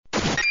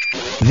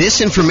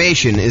This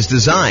information is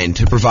designed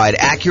to provide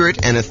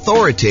accurate and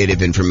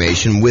authoritative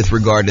information with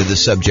regard to the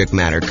subject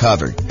matter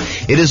covered.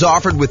 It is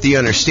offered with the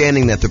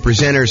understanding that the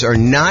presenters are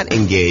not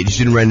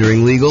engaged in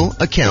rendering legal,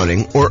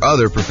 accounting, or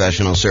other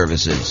professional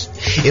services.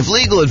 If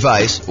legal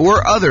advice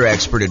or other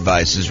expert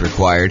advice is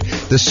required,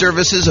 the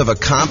services of a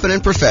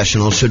competent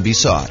professional should be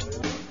sought.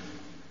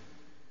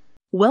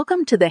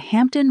 Welcome to the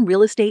Hampton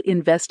Real Estate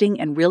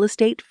Investing and Real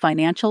Estate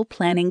Financial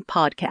Planning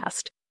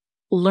Podcast.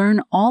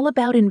 Learn all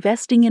about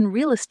investing in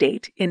real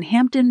estate in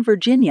Hampton,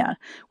 Virginia,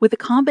 with a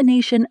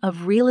combination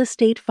of real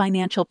estate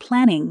financial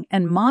planning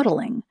and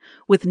modeling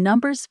with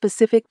numbers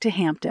specific to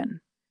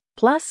Hampton,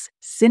 plus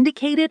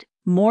syndicated,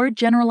 more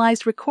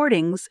generalized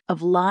recordings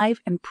of live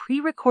and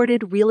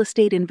pre-recorded real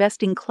estate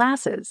investing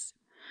classes.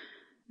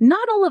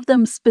 Not all of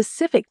them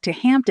specific to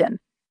Hampton.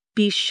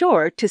 Be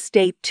sure to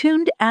stay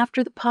tuned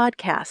after the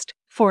podcast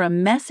for a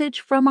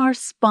message from our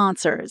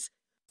sponsors.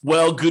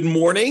 Well, good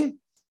morning.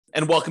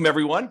 And welcome,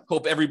 everyone.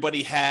 Hope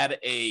everybody had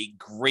a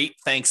great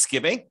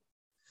Thanksgiving.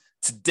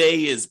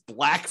 Today is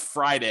Black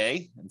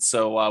Friday, and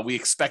so we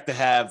expect to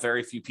have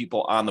very few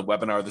people on the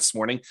webinar this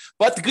morning.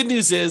 But the good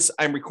news is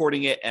I'm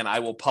recording it, and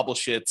I will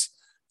publish it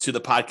to the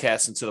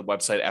podcast and to the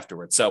website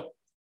afterwards. So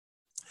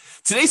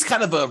today's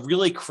kind of a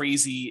really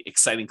crazy,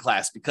 exciting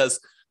class because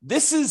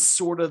this is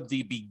sort of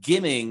the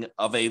beginning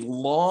of a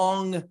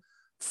long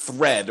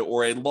thread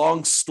or a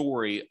long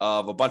story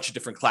of a bunch of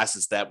different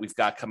classes that we've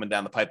got coming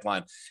down the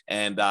pipeline.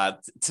 And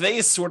today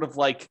is sort of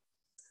like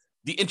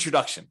the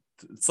introduction.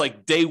 It's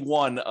like day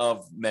one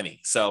of many.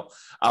 So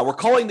we're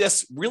calling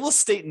this Real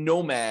Estate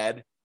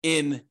Nomad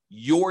in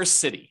Your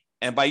City.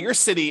 And by your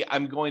city,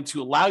 I'm going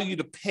to allow you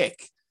to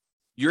pick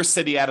your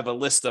city out of a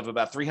list of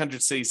about 300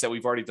 cities that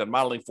we've already done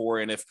modeling for.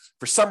 And if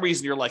for some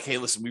reason you're like, hey,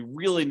 listen, we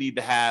really need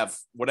to have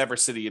whatever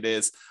city it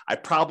is, I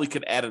probably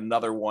could add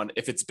another one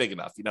if it's big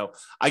enough. You know,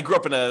 I grew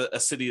up in a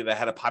city that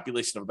had a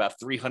population of about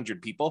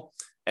 300 people.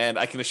 And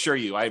I can assure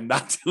you, I'm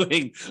not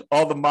doing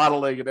all the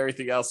modeling and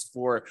everything else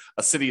for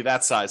a city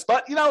that size.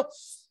 But, you know,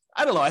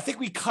 I don't know. I think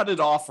we cut it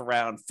off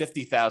around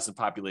 50,000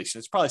 population.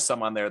 There's probably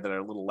some on there that are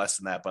a little less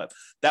than that, but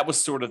that was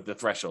sort of the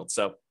threshold.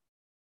 So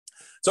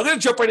I'm going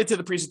to jump right into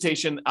the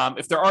presentation.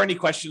 If there are any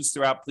questions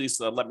throughout, please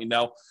let me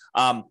know.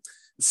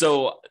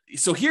 So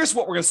here's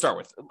what we're going to start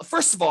with.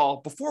 First of all,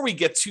 before we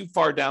get too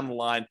far down the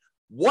line,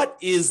 what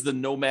is the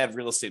Nomad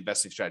real estate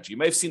investing strategy? You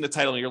may have seen the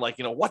title and you're like,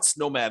 you know, what's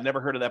Nomad?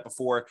 Never heard of that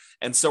before.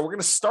 And so we're going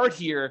to start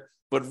here,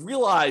 but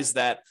realize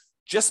that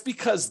just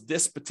because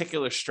this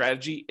particular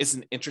strategy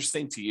isn't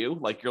interesting to you,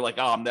 like you're like,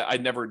 oh,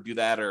 I'd never do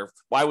that, or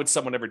why would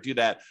someone ever do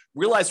that?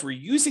 Realize we're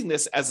using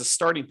this as a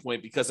starting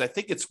point because I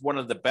think it's one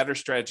of the better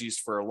strategies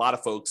for a lot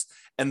of folks.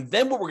 And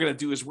then what we're going to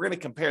do is we're going to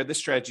compare this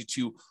strategy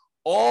to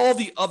all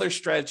the other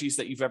strategies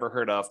that you've ever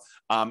heard of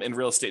in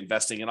real estate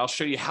investing. And I'll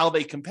show you how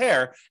they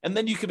compare. And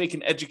then you can make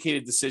an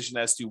educated decision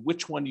as to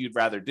which one you'd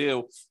rather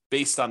do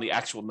based on the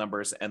actual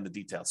numbers and the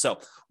details. So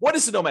what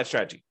is the Nomad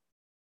strategy?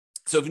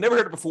 So if you've never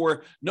heard it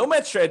before,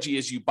 Nomad strategy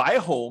is you buy a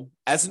home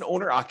as an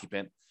owner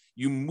occupant,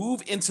 you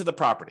move into the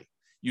property,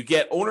 you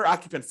get owner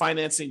occupant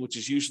financing, which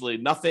is usually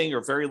nothing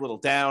or very little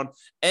down,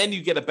 and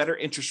you get a better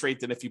interest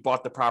rate than if you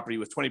bought the property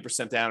with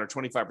 20% down or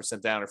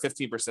 25% down or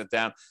 15%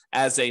 down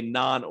as a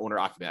non-owner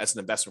occupant, as an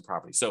investment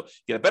property. So you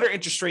get a better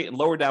interest rate and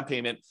lower down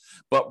payment,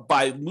 but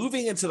by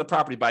moving into the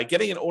property, by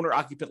getting an owner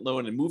occupant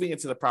loan and moving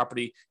into the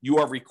property, you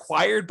are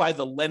required by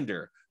the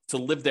lender to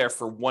live there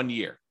for 1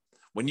 year.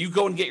 When you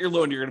go and get your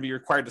loan, you're going to be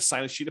required to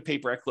sign a sheet of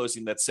paper at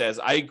closing that says,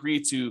 I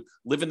agree to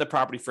live in the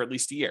property for at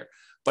least a year.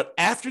 But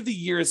after the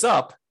year is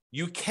up,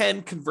 you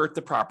can convert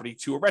the property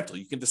to a rental.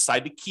 You can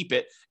decide to keep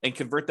it and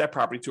convert that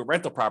property to a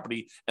rental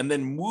property and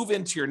then move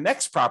into your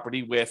next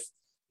property with,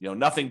 you know,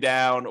 nothing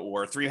down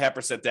or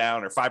 3.5%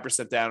 down or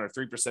 5% down or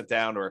 3%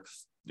 down, or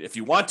if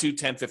you want to,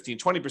 10, 15,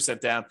 20%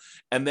 down,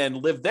 and then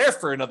live there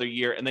for another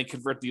year and then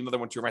convert the another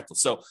one to a rental.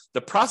 So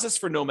the process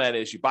for Nomad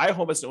is you buy a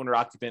home as an owner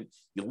occupant,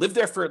 you live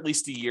there for at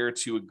least a year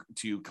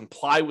to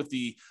comply with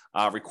the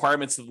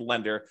requirements of the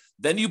lender.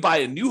 Then you buy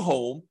a new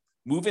home,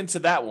 move into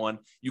that one,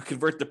 you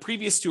convert the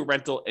previous to a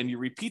rental, and you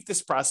repeat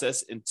this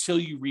process until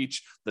you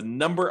reach the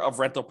number of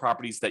rental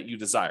properties that you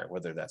desire,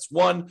 whether that's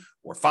 1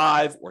 or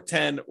 5 or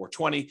 10 or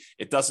 20,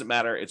 it doesn't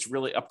matter. It's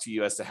really up to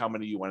you as to how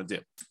many you want to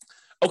do.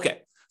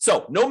 Okay.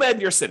 So Nomad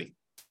in your city.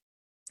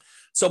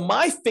 So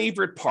my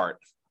favorite part,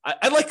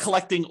 I like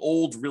collecting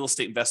old real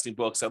estate investing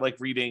books. I like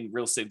reading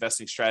real estate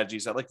investing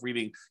strategies. I like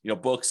reading,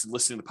 books and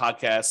listening to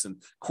podcasts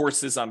and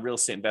courses on real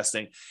estate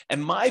investing.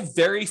 And my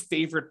very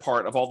favorite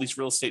part of all these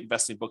real estate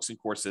investing books and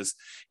courses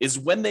is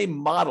when they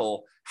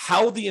model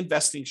how the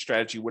investing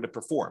strategy would have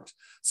performed.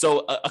 So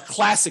a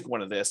classic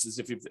one of this is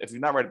if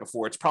you've not read it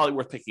before, it's probably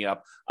worth picking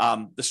up.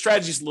 The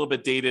strategy is a little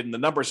bit dated and the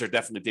numbers are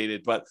definitely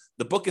dated, but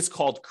the book is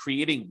called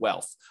Creating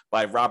Wealth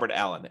by Robert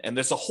Allen. And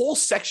there's a whole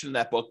section in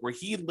that book where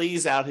he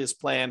lays out his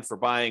plan for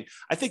buying.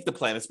 I think the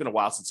plan, it's been a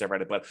while since I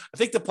read it, but I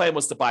think the plan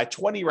was to buy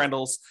 20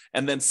 rentals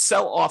and then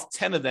sell off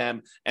 10 of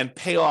them and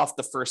pay off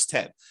the first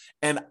 10.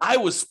 And I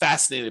was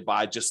fascinated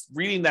by just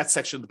reading that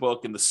section of the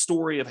book and the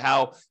story of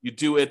how you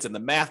do it and the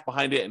math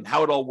behind it and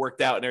how it all all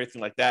worked out and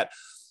everything like that.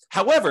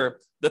 However,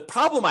 the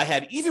problem I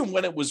had, even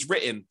when it was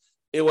written,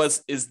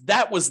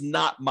 that was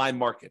not my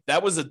market.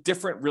 That was a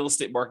different real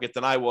estate market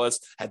than I was,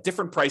 had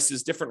different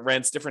prices, different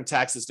rents, different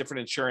taxes, different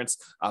insurance,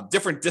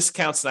 different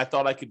discounts than I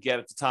thought I could get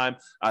at the time,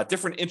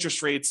 different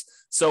interest rates.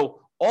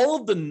 So all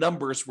of the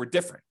numbers were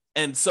different.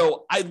 And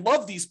so I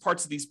love these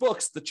parts of these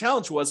books. The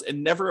challenge was it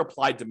never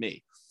applied to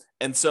me.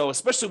 And so,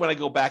 especially when I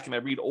go back and I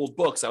read old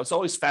books, I was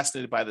always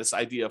fascinated by this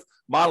idea of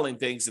modeling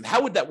things and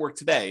how would that work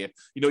today? If,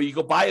 you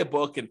go buy a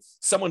book and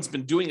someone's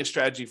been doing a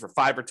strategy for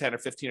 5 or 10 or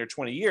 15 or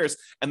 20 years,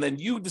 and then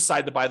you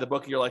decide to buy the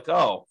book and you're like,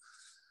 oh,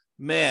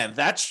 man,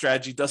 that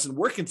strategy doesn't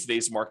work in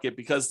today's market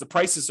because the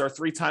prices are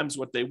 3 times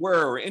what they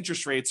were, or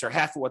interest rates are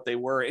half of what they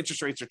were.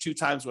 Interest rates are 2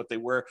 times what they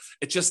were.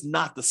 It's just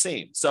not the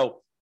same.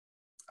 So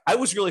I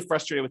was really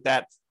frustrated with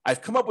that.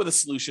 I've come up with a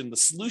solution. The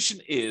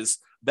solution is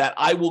that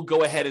I will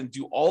go ahead and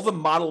do all the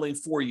modeling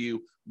for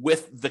you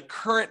with the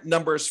current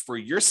numbers for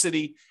your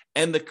city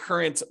and the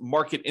current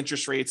market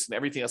interest rates and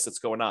everything else that's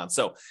going on.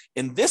 So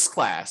in this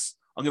class,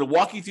 I'm going to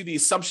walk you through the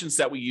assumptions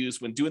that we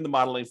use when doing the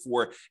modeling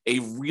for a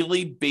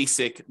really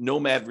basic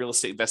Nomad real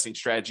estate investing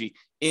strategy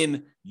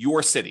in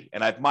your city.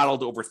 And I've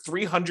modeled over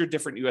 300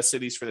 different US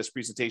cities for this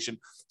presentation.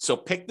 So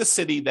pick the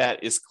city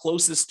that is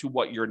closest to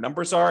what your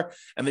numbers are,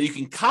 and then you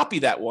can copy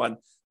that one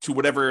to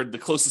whatever the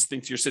closest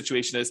thing to your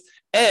situation is.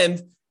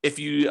 And if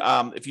you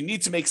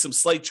need to make some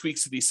slight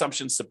tweaks to the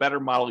assumptions to better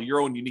model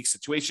your own unique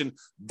situation,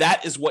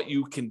 that is what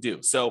you can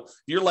do. So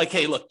you're like,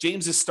 hey, look,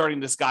 James is starting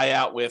this guy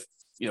out with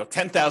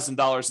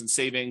 $10,000 in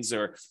savings,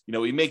 or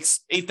he makes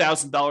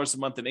 $8,000 a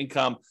month in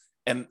income,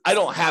 and I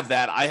don't have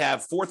that. I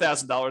have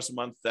 $4,000 a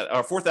month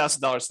or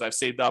 $4,000 that I've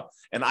saved up,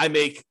 and I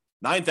make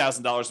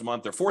 $9,000 a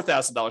month or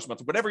 $4,000 a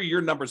month, whatever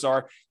your numbers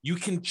are. You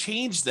can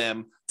change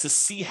them to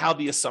see how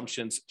the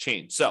assumptions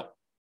change. So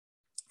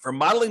for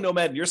modeling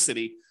Nomad in your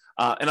city,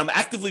 and I'm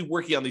actively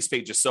working on these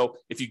pages. So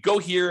if you go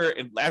here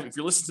and if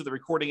you're listening to the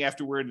recording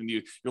afterward and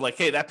you're like,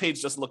 hey, that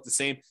page doesn't look the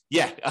same.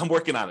 Yeah, I'm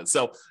working on it.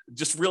 So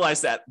just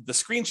realize that the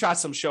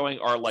screenshots I'm showing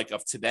are like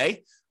of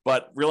today,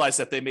 but realize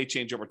that they may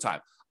change over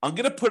time. I'm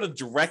going to put a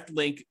direct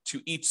link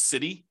to each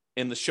city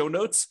in the show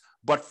notes.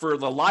 But for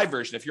the live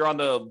version, if you're on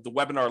the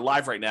webinar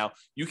live right now,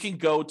 you can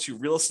go to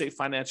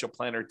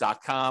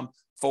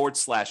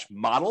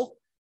realestatefinancialplanner.com/model.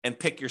 and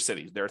pick your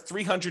city. There are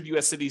 300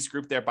 US cities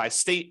grouped there by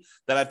state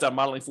that I've done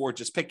modeling for.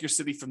 Just pick your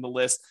city from the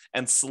list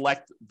and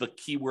select the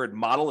keyword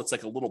model. It's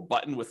like a little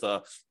button with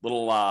a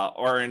little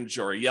orange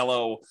or a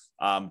yellow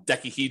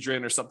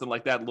decahedron or something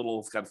like that, a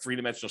little kind of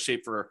 3-dimensional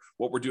shape for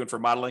what we're doing for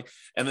modeling.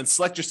 And then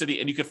select your city,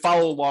 and you can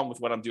follow along with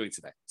what I'm doing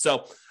today.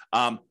 So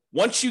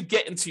once you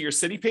get into your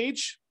city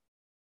page,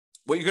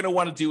 what you're going to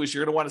want to do is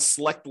you're going to want to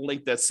select the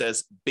link that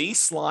says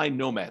Baseline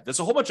Nomad. There's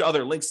a whole bunch of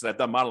other links that I've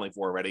done modeling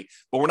for already,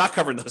 but we're not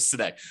covering those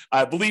today.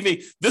 Believe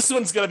me, this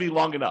one's going to be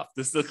long enough.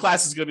 The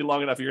class is going to be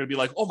long enough. You're going to be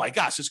like, oh my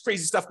gosh, there's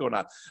crazy stuff going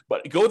on.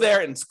 But go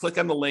there and click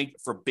on the link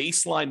for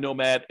Baseline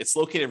Nomad. It's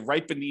located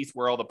right beneath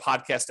where all the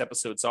podcast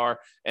episodes are.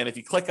 And if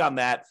you click on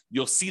that,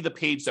 you'll see the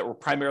page that we're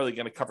primarily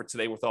going to cover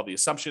today with all the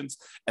assumptions.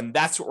 And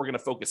that's what we're going to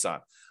focus on.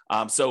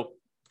 So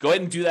go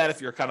ahead and do that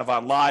if you're kind of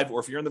on live, or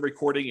if you're in the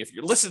recording. If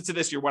you're listening to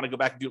this, you want to go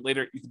back and do it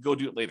later, you can go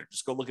do it later.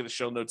 Just go look at the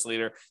show notes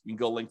later. You can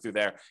go link through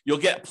there. You'll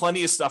get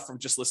plenty of stuff from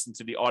just listening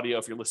to the audio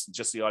if you're listening to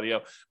just the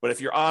audio. But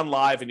if you're on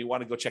live and you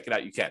want to go check it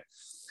out, you can.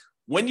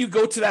 When you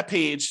go to that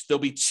page, there'll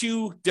be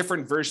 2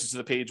 different versions of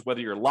the page,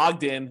 whether you're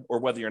logged in or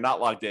whether you're not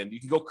logged in. You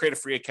can go create a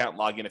free account,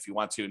 log in if you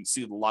want to, and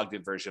see the logged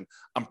in version.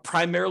 I'm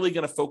primarily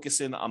going to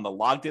focus in on the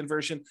logged in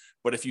version,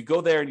 but if you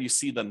go there and you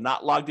see the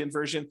not logged in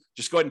version,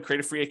 just go ahead and create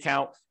a free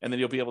account, and then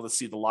you'll be able to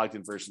see the logged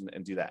in version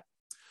and do that.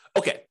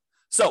 Okay,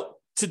 so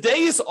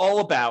today is all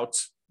about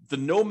the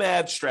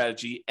Nomad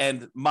strategy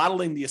and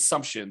modeling the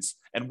assumptions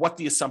and what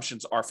the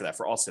assumptions are for that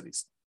for all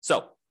cities.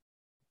 So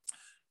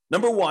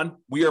number 1,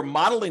 we are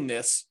modeling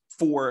this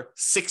for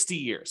 60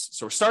 years.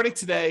 So we're starting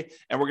today,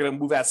 and we're going to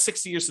move out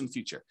 60 years in the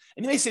future.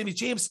 And you may say to me,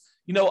 James,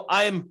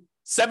 I'm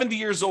 70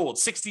 years old.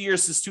 60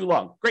 years is too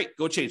long. Great,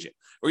 go change it.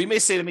 Or you may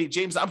say to me,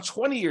 James, I'm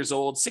 20 years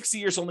old. 60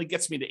 years only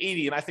gets me to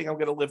 80, and I think I'm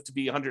going to live to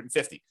be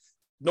 150.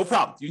 No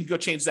problem. You can go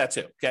change that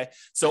too, okay?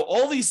 So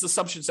all these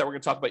assumptions that we're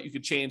going to talk about, you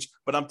can change,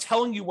 but I'm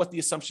telling you what the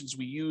assumptions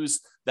we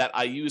use that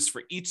I use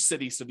for each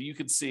city so that you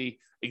can see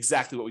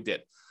exactly what we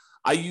did.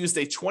 I used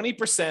a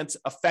 20%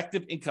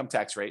 effective income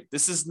tax rate.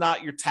 This is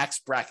not your tax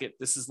bracket.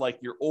 This is like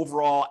your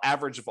overall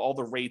average of all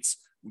the rates,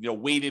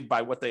 weighted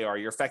by what they are,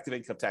 your effective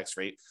income tax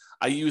rate.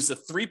 I used a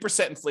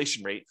 3%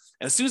 inflation rate.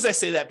 And as soon as I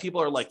say that, people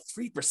are like,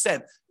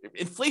 3%?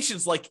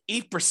 Inflation's like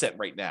 8%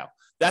 right now.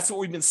 That's what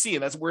we've been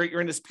seeing. That's where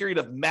you're in this period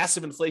of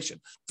massive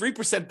inflation.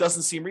 3%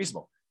 doesn't seem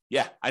reasonable.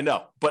 Yeah, I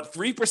know. But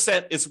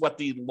 3% is what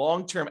the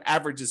long-term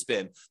average has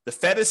been. The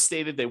Fed has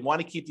stated they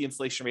want to keep the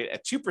inflation rate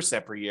at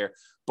 2% per year,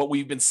 but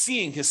we've been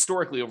seeing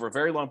historically over a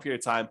very long period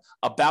of time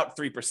about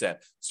 3%.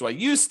 So I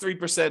used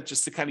 3%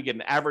 just to kind of get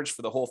an average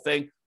for the whole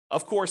thing.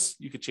 Of course,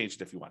 you could change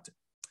it if you want to.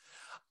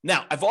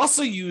 Now, I've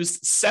also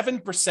used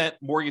 7%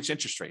 mortgage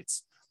interest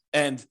rates.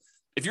 And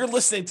if you're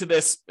listening to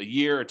this a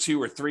year or two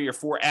or three or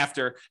four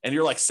after, and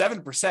you're like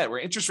 7%, were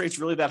interest rates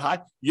really that high?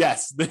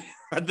 Yes,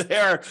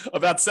 they're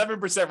about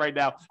 7% right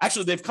now.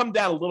 Actually, they've come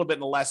down a little bit in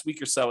the last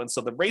week or so. And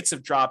so the rates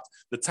have dropped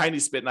the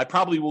tiniest bit. And I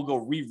probably will go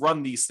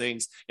rerun these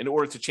things in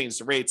order to change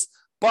the rates.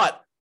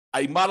 But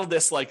I modeled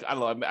this like, I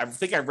don't know, I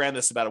think I ran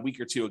this about a week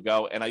or two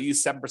ago, and I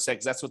used 7%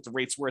 because that's what the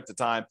rates were at the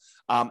time.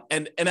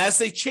 And as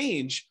they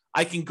change,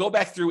 I can go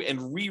back through and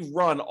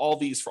rerun all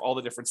these for all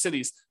the different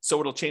cities, so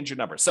it'll change your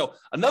number. So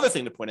another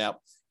thing to point out,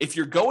 if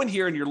you're going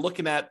here and you're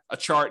looking at a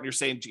chart and you're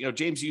saying,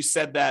 James, you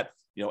said that,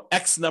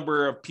 X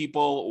number of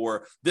people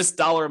or this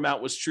dollar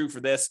amount was true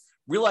for this,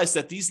 realize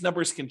that these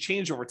numbers can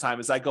change over time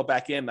as I go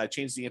back in and I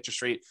change the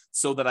interest rate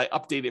so that I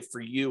update it for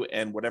you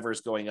and whatever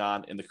is going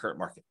on in the current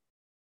market.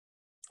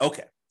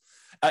 Okay.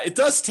 It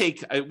does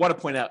take, I want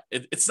to point out,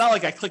 it's not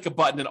like I click a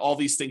button and all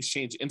these things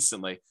change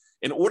instantly.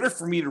 In order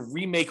for me to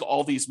remake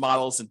all these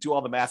models and do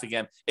all the math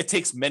again, it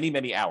takes many,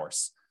 many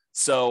hours.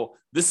 So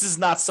this is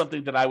not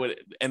something that I would,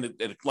 and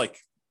it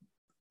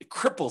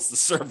cripples the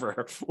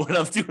server when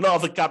I'm doing all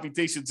the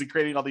computations and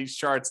creating all these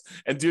charts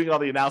and doing all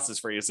the analysis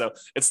for you. So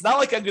it's not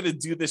like I'm going to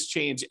do this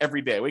change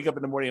every day. I wake up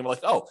in the morning and I'm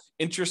like, oh,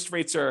 interest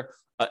rates are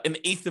an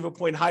eighth of a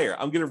point higher.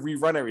 I'm going to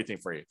rerun everything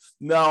for you.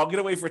 No, I'm going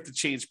to wait for it to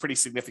change pretty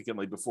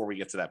significantly before we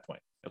get to that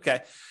point.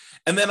 Okay.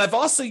 And then I've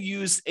also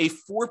used a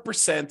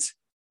 4%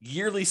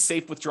 yearly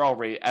safe withdrawal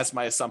rate as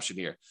my assumption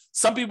here.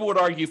 Some people would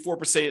argue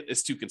 4%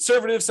 is too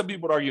conservative. Some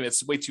people would argue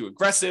it's way too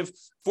aggressive.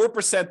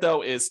 4%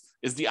 though is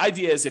the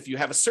idea is if you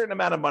have a certain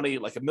amount of money,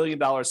 like $1 million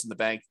in the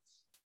bank,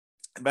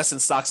 invest in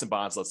stocks and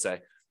bonds, let's say,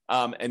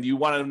 and you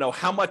want to know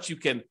how much you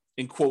can,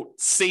 in quote,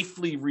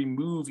 safely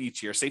remove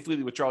each year,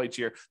 safely withdraw each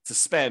year to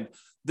spend.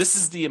 This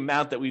is the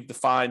amount that we've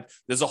defined.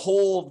 There's a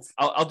whole,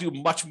 I'll do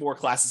much more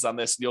classes on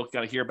this. And you'll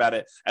kind of hear about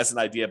it as an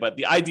idea, but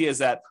the idea is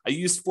that I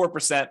used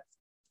 4%.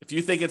 If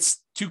you think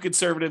it's too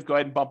conservative, go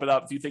ahead and bump it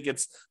up. If you think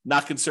it's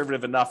not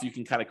conservative enough, you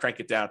can kind of crank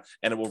it down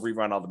and it will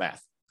rerun all the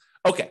math.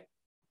 Okay.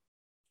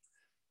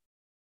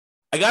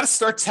 I got to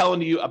start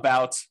telling you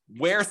about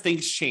where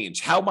things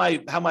change, how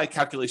my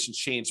calculations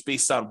change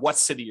based on what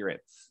city you're in.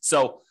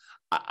 So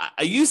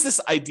I use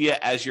this idea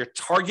as your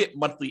target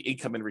monthly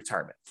income in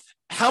retirement.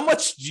 How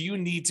much do you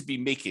need to be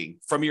making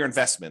from your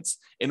investments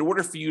in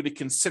order for you to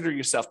consider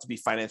yourself to be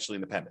financially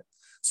independent?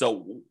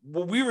 So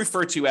what we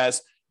refer to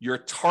as your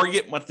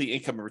target monthly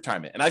income in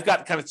retirement. And I've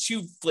got kind of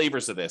two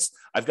flavors of this.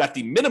 I've got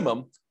the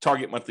minimum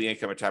target monthly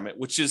income retirement,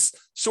 which is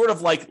sort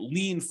of like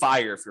lean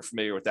fire, if you're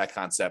familiar with that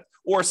concept,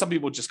 or some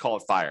people just call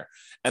it fire.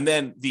 And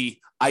then the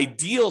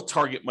ideal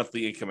target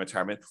monthly income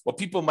retirement, what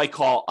people might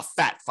call a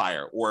fat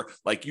fire, or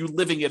like you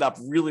living it up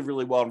really,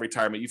 really well in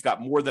retirement. You've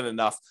got more than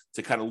enough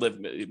to kind of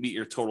meet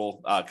your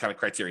total kind of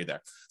criteria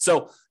there.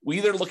 So we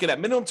either look at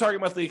minimum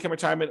target monthly income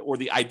retirement or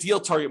the ideal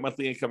target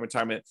monthly income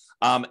retirement.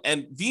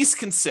 And these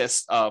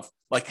consist of,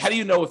 like, how do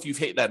you know if you've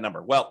hit that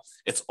number? Well,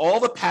 it's all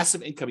the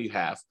passive income you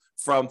have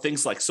from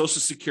things like Social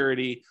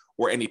Security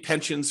or any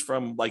pensions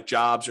from like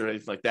jobs or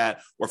anything like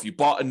that, or if you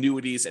bought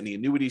annuities and the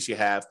annuities you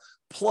have,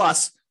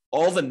 plus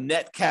all the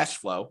net cash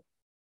flow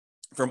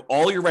from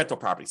all your rental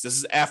properties. This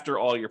is after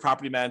all your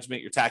property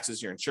management, your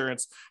taxes, your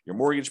insurance, your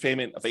mortgage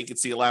payment, a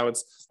vacancy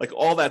allowance, like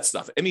all that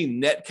stuff. Any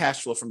net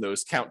cash flow from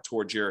those count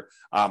towards your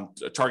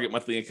target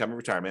monthly income in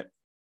retirement.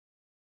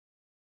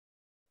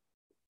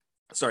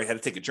 Sorry, I had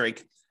to take a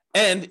drink.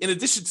 And in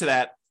addition to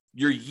that,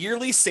 your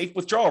yearly safe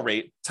withdrawal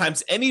rate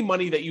times any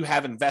money that you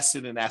have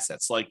invested in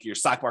assets, like your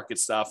stock market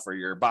stuff or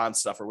your bond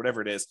stuff or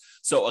whatever it is.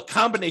 So a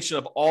combination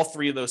of all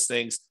three of those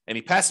things,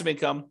 any passive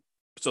income,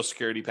 Social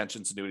Security,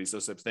 pensions, annuities,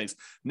 those types of things,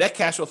 net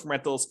cash flow from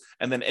rentals,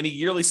 and then any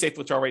yearly safe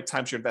withdrawal rate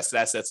times your invested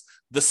assets.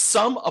 The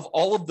sum of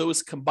all of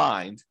those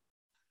combined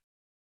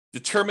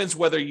determines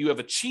whether you have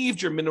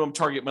achieved your minimum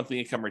target monthly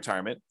income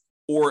retirement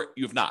or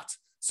you have not.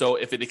 So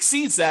if it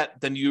exceeds that,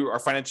 then you are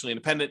financially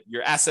independent.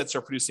 Your assets are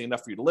producing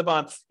enough for you to live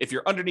on. If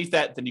you're underneath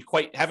that, then you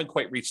haven't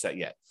quite reached that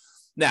yet.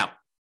 Now,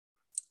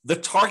 the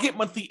target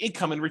monthly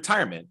income in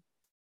retirement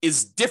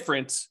is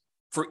different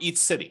for each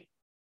city.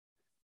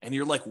 And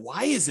you're like,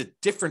 why is it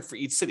different for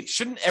each city?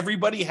 Shouldn't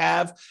everybody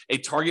have a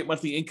target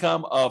monthly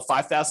income of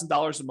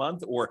 $5,000 a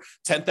month or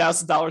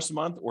 $10,000 a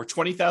month or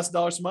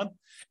 $20,000 a month?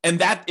 And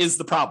that is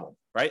the problem,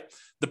 right?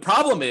 The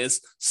problem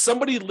is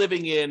somebody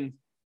living in,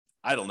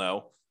 I don't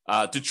know,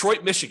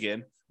 Detroit,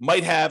 Michigan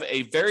might have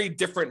a very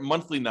different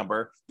monthly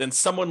number than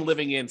someone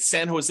living in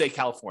San Jose,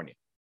 California.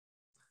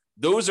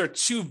 Those are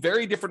two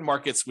very different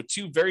markets with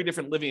two very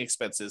different living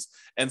expenses.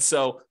 And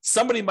so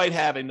somebody might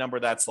have a number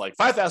that's like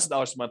 $5,000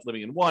 a month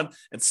living in one,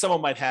 and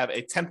someone might have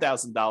a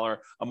 $10,000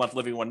 a month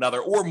living in one another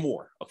or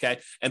more. Okay.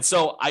 And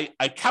so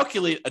I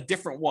calculate a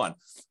different one,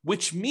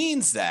 which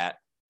means that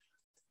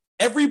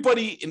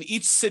everybody in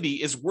each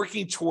city is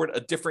working toward a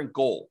different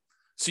goal.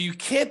 So you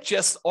can't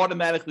just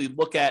automatically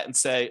look at and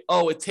say,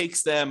 oh, it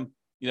takes them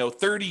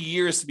 30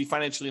 years to be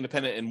financially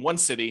independent in one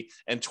city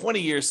and 20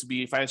 years to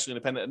be financially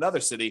independent in another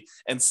city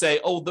and say,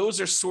 oh,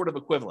 those are sort of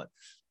equivalent.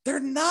 they're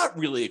not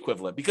really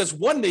equivalent, because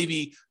one may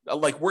be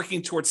like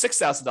working towards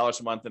 $6,000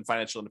 a month in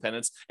financial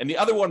independence, and the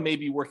other one may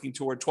be working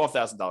toward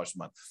 $12,000 a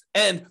month.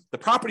 And the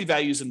property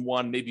values in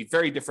one may be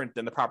very different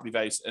than the property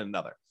values in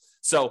another.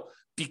 So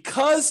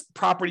because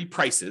property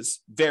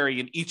prices vary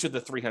in each of the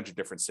 300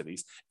 different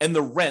cities, and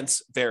the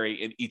rents vary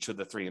in each of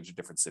the 300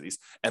 different cities,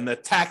 and the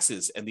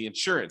taxes and the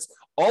insurance,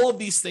 all of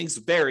these things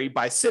vary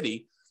by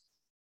city,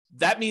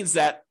 that means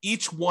that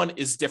each one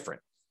is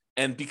different.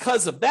 And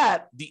because of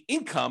that, the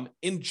income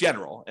in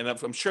general, and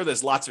I'm sure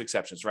there's lots of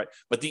exceptions, right?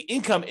 But the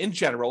income in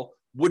general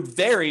would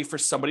vary for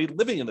somebody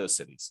living in those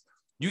cities.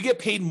 You get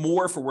paid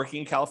more for working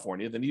in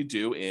California than you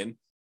do in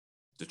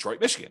Detroit,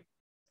 Michigan,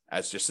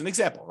 as just an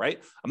example, right?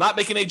 I'm not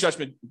making any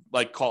judgment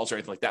like calls or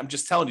anything like that. I'm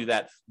just telling you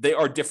that they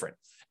are different.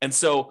 And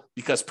so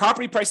because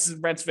property prices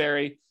and rents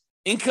vary,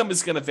 income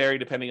is going to vary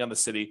depending on the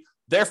city.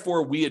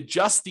 Therefore, we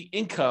adjust the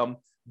income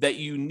that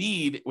you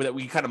need, or that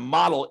we kind of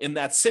model in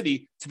that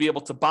city to be able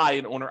to buy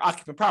an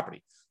owner-occupant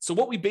property. So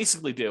what we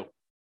basically do,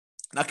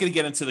 I'm not going to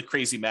get into the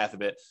crazy math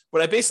of it,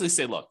 but I basically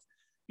say, look,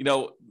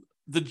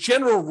 the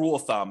general rule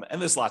of thumb,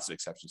 and there's lots of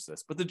exceptions to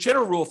this, but the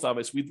general rule of thumb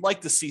is we'd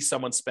like to see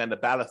someone spend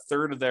about a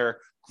third of their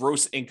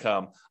gross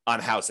income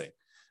on housing.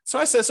 So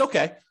I says,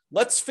 okay,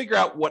 let's figure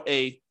out what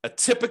a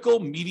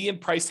typical median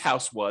priced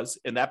house was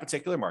in that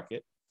particular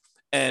market,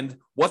 and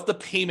what the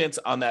payment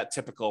on that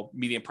typical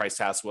median price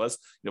house was,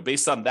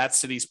 based on that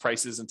city's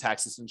prices and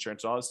taxes,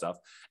 insurance, all that stuff.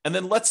 And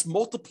then let's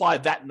multiply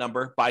that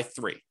number by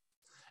 3.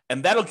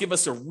 And that'll give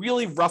us a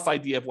really rough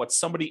idea of what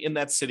somebody in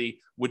that city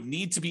would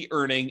need to be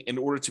earning in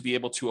order to be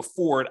able to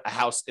afford a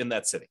house in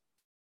that city.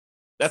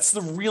 That's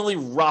the really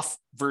rough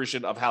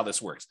version of how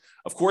this works.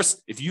 Of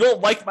course, if you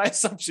don't like my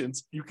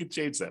assumptions, you can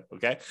change them,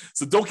 okay?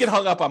 So don't get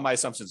hung up on my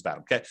assumptions about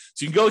them, okay?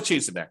 So you can go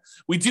change them there.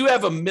 We do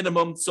have a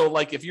minimum. So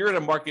like if you're in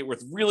a market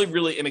with really,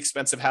 really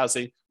inexpensive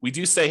housing, we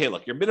do say, hey,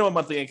 look, your minimum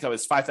monthly income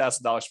is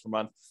 $5,000 per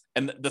month.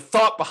 And the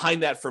thought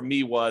behind that for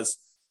me was,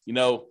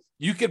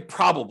 you could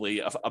probably,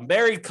 a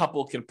married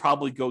couple can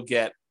probably go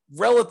get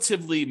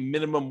relatively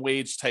minimum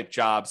wage type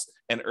jobs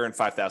and earn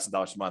 $5,000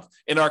 a month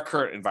in our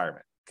current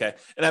environment. Okay.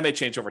 And that may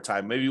change over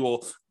time. Maybe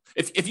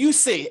if you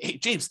say, hey,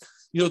 James,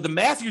 the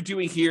math you're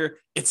doing here,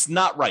 it's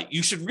not right.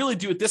 You should really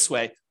do it this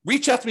way.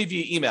 Reach out to me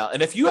via email.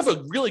 And if you have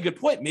a really good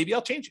point, maybe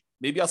I'll change it.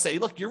 Maybe I'll say,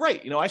 look, you're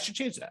right. I should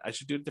change that. I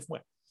should do it a different way.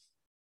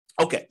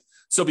 Okay.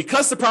 So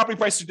because the property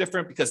prices are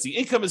different, because the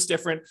income is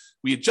different,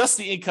 we adjust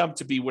the income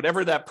to be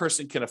whatever that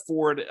person can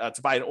afford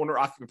to buy an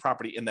owner-occupant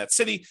property in that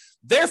city.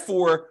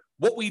 Therefore,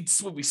 what we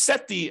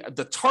set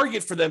the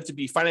target for them to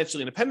be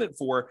financially independent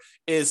for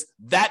is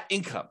that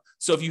income.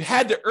 So if you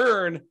had to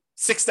earn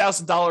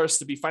 $6,000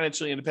 to be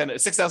financially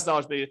independent,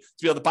 $6,000 to be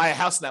able to buy a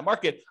house in that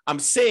market, I'm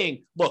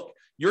saying, look,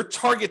 your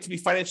target to be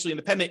financially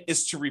independent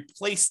is to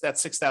replace that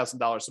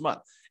 $6,000 a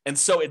month. And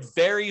so it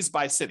varies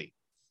by city.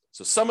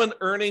 So someone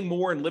earning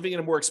more and living in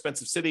a more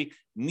expensive city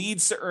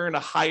needs to earn a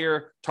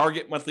higher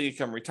target monthly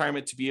income in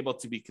retirement to be able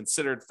to be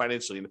considered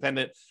financially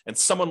independent. And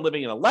someone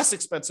living in a less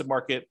expensive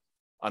market,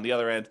 on the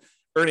other end,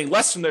 earning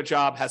less from their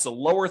job, has a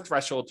lower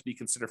threshold to be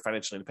considered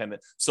financially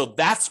independent. So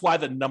that's why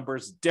the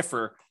numbers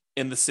differ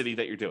in the city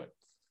that you're doing.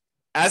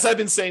 As I've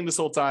been saying this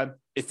whole time,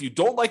 if you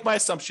don't like my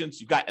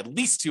assumptions, you've got at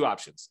least 2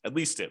 options, at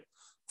least 2.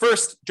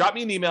 First, drop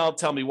me an email,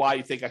 tell me why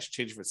you think I should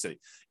change it for the city.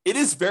 It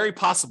is very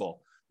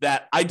possible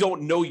that I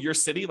don't know your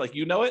city like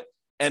you know it,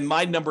 and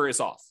my number is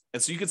off.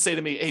 And so you could say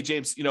to me, hey,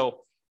 James, your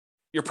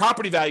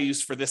property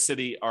values for this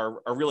city are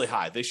really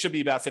high. They should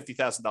be about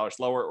 $50,000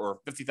 lower or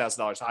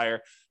 $50,000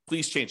 higher.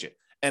 Please change it.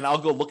 And I'll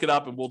go look it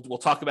up and we'll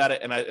talk about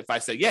it. And if I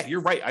say, yeah,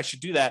 you're right, I should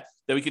do that,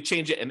 then we could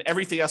change it. And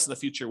everything else in the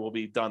future will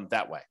be done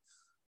that way.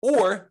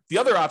 Or the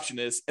other option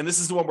is, and this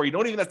is the one where you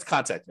don't even have to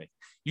contact me.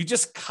 You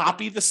just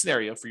copy the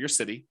scenario for your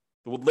city,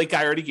 the link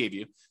I already gave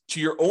you,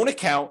 to your own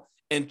account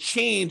and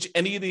change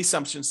any of the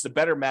assumptions to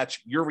better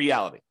match your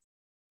reality.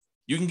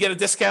 You can get a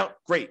discount.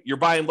 Great. You're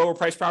buying lower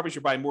price properties.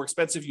 You're buying more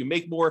expensive. You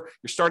make more.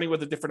 You're starting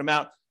with a different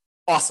amount.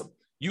 Awesome.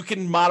 You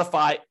can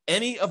modify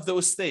any of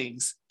those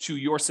things to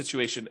your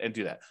situation and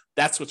do that.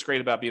 That's what's great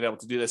about being able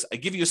to do this. I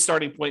give you a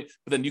starting point,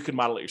 but then you can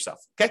model it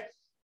yourself. Okay.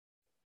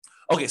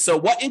 Okay. So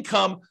what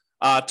income,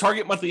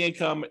 target monthly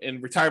income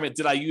in retirement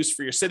did I use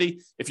for your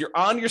city? If you're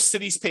on your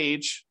city's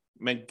page,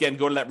 again,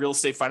 go to that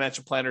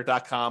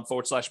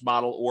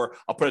realestatefinancialplanner.com/model, or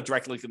I'll put a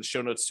direct link in the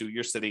show notes to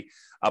your city,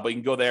 but you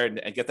can go there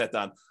and get that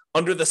done.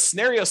 Under the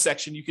scenario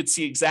section, you can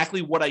see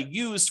exactly what I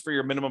used for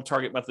your minimum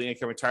target monthly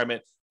income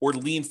retirement or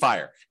lean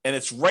fire. And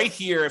it's right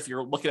here. If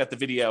you're looking at the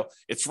video,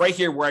 it's right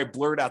here where I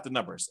blurred out the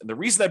numbers. And the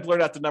reason I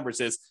blurred out the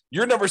numbers is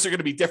your numbers are going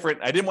to be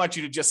different. I didn't want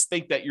you to just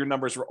think that your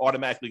numbers were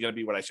automatically going to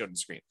be what I showed on the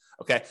screen.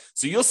 Okay.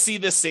 So you'll see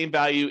this same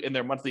value in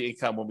their monthly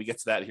income when we get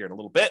to that here in a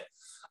little bit.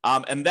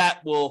 And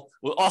that we'll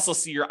also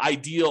see your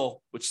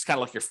ideal, which is kind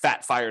of like your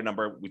fat fire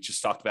number we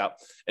just talked about.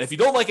 And if you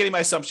don't like any of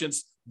my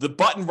assumptions, the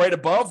button right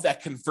above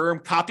that confirm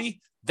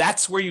copy,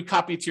 that's where you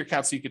copy it to your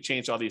account so you could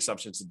change all the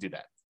assumptions and do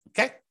that.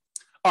 Okay.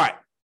 All right.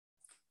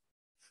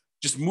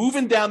 Just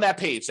moving down that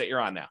page that you're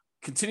on now.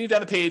 Continue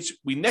down the page.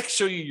 We next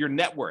show you your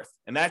net worth,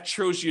 and that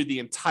shows you the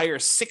entire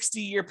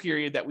 60-year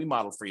period that we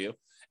modeled for you.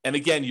 And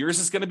again, yours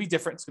is going to be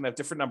different. It's going to have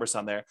different numbers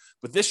on there,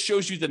 but this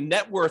shows you the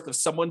net worth of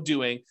someone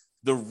doing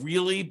the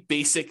really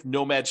basic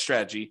Nomad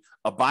strategy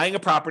of buying a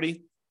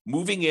property,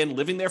 moving in,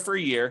 living there for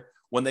a year.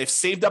 When they've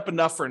saved up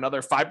enough for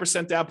another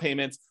 5% down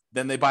payment,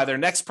 then they buy their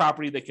next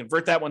property. They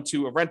convert that one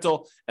to a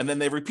rental, and then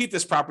they repeat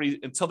this property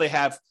until they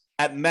have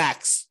at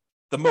max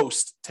the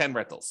most 10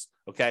 rentals.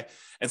 Okay.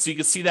 And so you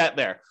can see that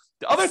there.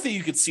 The other thing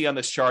you can see on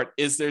this chart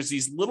is there's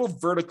these little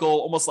vertical,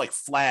 almost like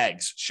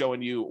flags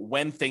showing you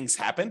when things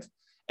happened.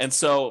 And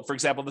so, for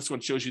example, this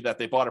one shows you that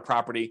they bought a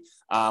property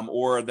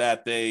or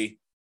that they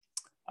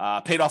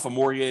paid off a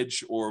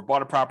mortgage or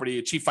bought a property,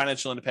 achieved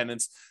financial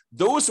independence.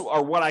 Those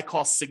are what I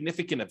call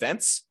significant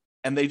events.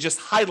 And they just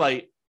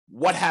highlight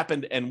what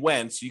happened and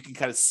when, so you can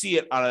kind of see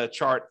it on a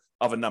chart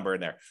of a number in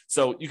there.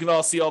 So you can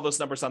all see all those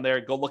numbers on there.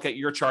 Go look at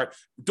your chart.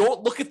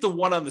 Don't look at the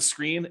one on the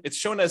screen. It's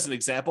shown as an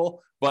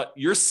example, but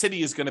your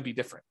city is going to be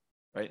different,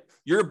 right?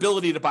 Your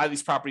ability to buy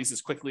these properties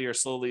as quickly or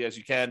slowly as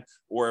you can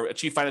or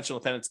achieve financial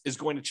independence is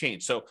going to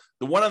change. So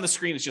the one on the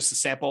screen is just a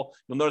sample.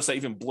 You'll notice I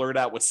even blurred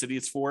out what city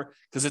it's for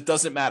because it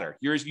doesn't matter.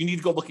 Yours, you need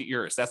to go look at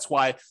yours. That's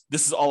why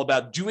this is all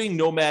about doing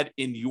Nomad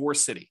in your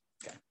city.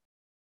 Okay.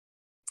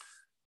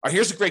 All right,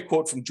 here's a great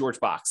quote from George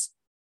Box.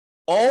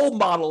 All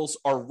models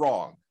are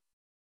wrong,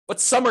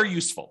 but some are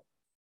useful.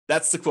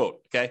 That's the quote,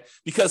 okay?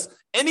 Because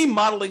any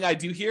modeling I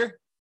do here,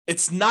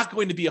 it's not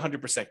going to be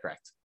 100%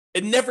 correct.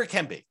 It never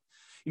can be.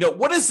 You know,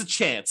 what is the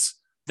chance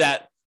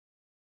that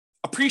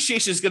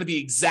appreciation is going to be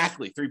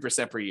exactly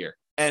 3% per year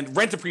and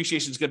rent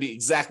appreciation is going to be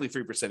exactly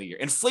 3% a year?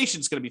 Inflation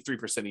is going to be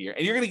 3% a year,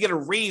 and you're going to get a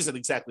raise at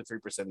exactly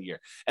 3% a year.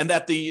 And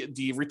that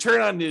the return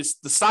on the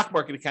stock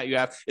market account you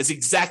have is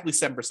exactly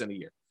 7% a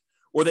year.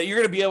 Or that you're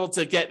going to be able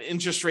to get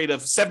interest rate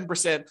of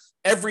 7%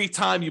 every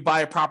time you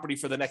buy a property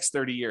for the next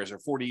 30 years or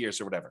 40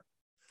 years or whatever.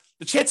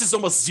 The chance is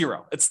almost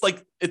zero. It's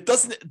like,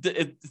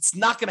 it's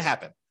not going to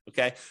happen.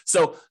 Okay.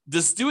 So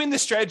does doing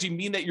this strategy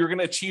mean that you're going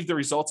to achieve the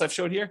results I've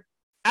showed here?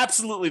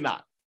 Absolutely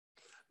not.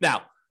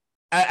 Now,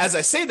 as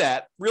I say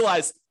that,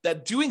 realize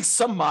that doing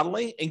some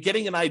modeling and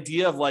getting an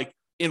idea of like,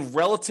 in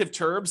relative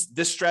terms,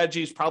 this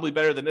strategy is probably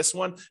better than this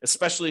one,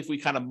 especially if we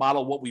kind of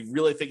model what we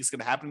really think is going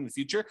to happen in the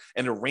future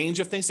and a range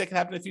of things that can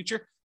happen in the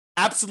future.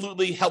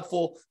 Absolutely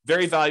helpful,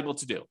 very valuable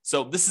to do.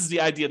 So this is the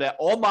idea that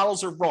all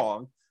models are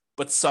wrong,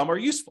 but some are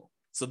useful.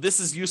 So this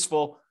is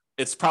useful.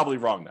 It's probably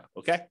wrong now.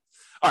 Okay.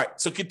 All right.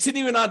 So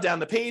continuing on down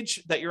the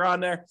page that you're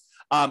on there,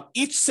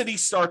 each city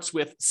starts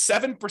with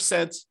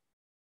 7%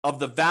 of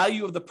the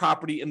value of the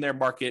property in their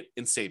market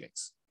in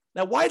savings.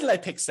 Now, why did I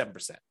pick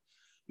 7%?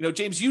 You know,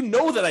 James, you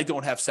know that I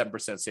don't have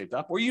 7% saved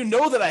up, or you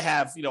know that I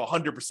have,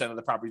 100% of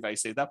the property value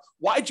saved up.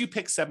 Why'd you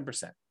pick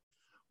 7%?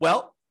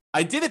 Well,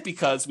 I did it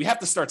because we have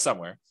to start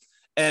somewhere.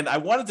 And I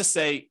wanted to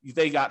say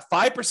they got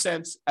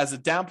 5% as a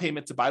down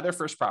payment to buy their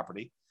first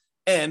property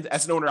and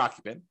as an owner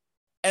occupant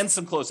and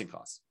some closing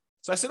costs.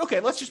 So I said,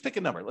 okay, let's just pick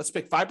a number. Let's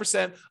pick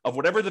 5% of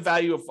whatever the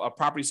value of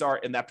properties are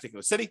in that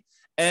particular city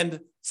and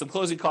some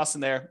closing costs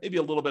in there, maybe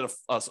a little bit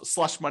of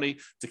slush money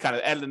to kind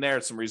of add in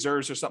there, some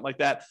reserves or something like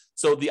that.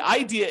 So the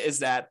idea is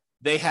that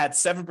they had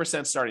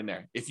 7% starting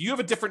there. If you have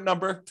a different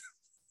number,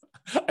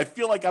 I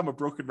feel like I'm a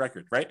broken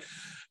record, right?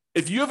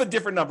 If you have a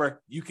different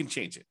number, you can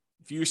change it.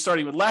 If you're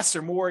starting with less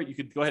or more, you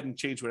could go ahead and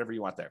change whatever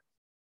you want there.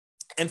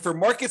 And for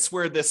markets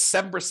where this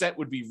 7%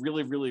 would be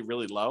really, really,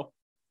 really low,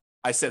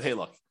 I said, hey,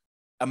 look,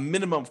 a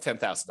minimum of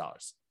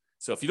 $10,000.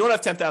 So if you don't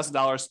have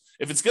 $10,000,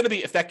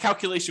 if that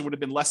calculation would have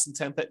been less than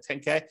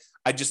 10K,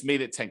 I just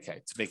made it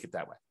 10K to make it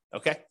that way.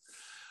 Okay.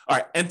 All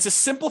right. And to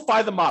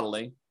simplify the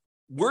modeling,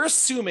 we're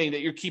assuming that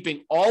you're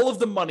keeping all of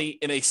the money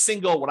in a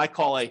single, what I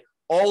call a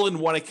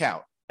all-in-one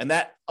account. And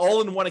that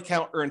all-in-one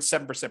account earns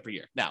 7% per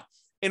year. Now,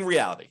 in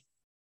reality,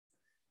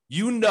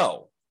 you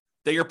know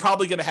that you're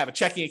probably going to have a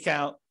checking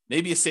account,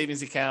 maybe a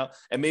savings account,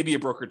 and maybe a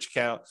brokerage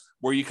account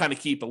where you kind of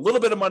keep a little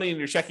bit of money in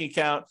your checking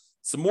account,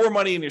 some more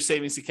money in your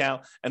savings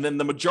account, and then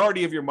the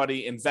majority of your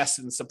money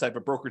invested in some type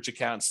of brokerage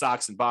account,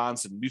 stocks and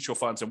bonds and mutual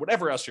funds and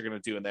whatever else you're going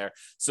to do in there,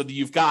 so that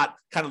you've got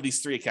kind of these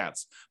three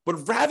accounts.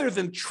 But rather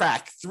than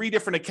track three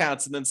different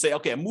accounts and then say,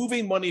 okay, I'm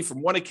moving money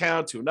from one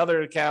account to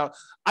another account,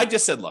 I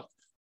just said, look,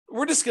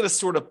 we're just going to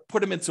sort of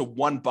put them into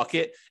one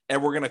bucket,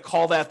 and we're going to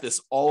call that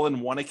this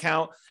all-in-one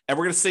account, and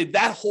we're going to say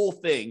that whole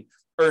thing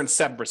earns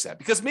 7%,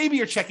 because maybe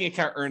your checking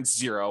account earns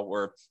 0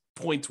 or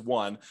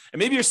 0.1, and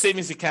maybe your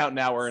savings account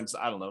now earns,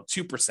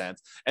 2%,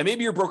 and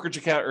maybe your brokerage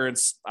account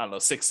earns,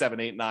 6, 7,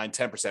 8, 9,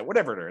 10%,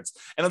 whatever it earns.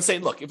 And I'm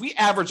saying, look, if we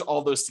average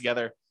all those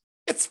together,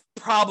 it's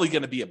probably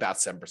going to be about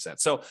 7%.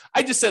 So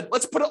I just said,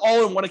 let's put it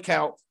all in one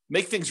account,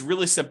 make things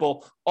really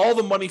simple. All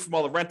the money from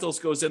all the rentals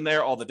goes in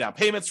there. All the down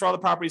payments for all the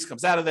properties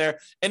comes out of there.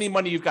 Any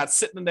money you've got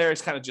sitting in there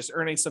is kind of just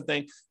earning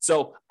something.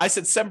 So I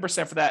said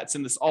 7% for that. It's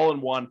in this all in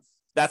one.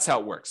 That's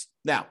how it works.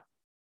 Now,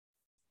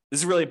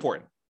 this is really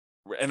important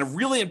and a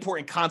really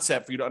important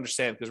concept for you to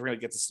understand, because we're going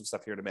to get to some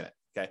stuff here in a minute.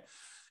 Okay.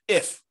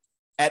 If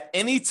at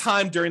any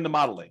time during the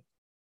modeling,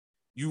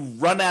 you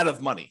run out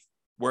of money,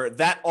 where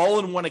that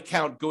all-in-one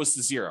account goes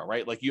to zero,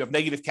 right? Like you have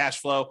negative cash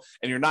flow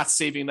and you're not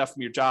saving enough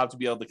from your job to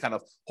be able to kind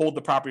of hold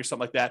the property or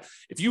something like that.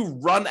 If you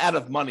run out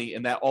of money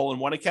in that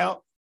all-in-one account,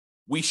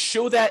 we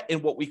show that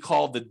in what we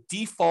call the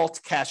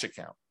default cash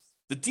account.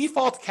 The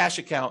default cash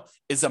account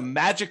is a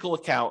magical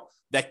account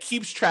that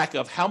keeps track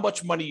of how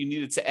much money you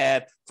needed to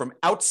add from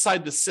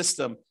outside the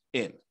system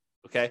in,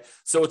 okay?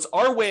 So it's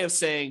our way of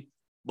saying,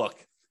 look,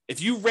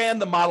 if you ran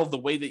the model the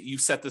way that you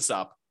set this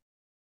up,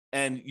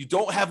 and you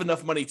don't have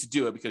enough money to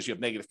do it because you have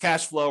negative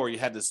cash flow, or you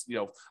had this,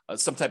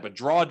 some type of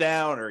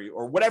drawdown,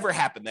 or whatever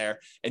happened there,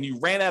 and you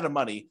ran out of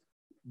money,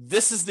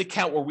 this is the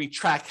account where we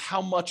track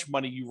how much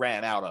money you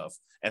ran out of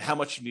and how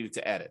much you needed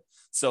to add it.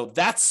 So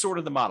that's sort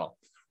of the model.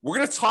 We're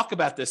going to talk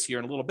about this here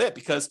in a little bit,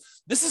 because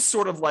this is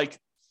sort of like,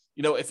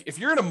 if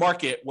you're in a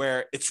market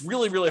where it's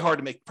really, really hard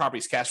to make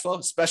properties cash flow,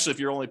 especially if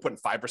you're only putting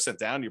 5%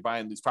 down, you're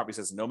buying these properties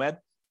as a Nomad,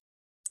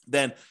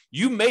 then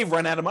you may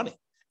run out of money.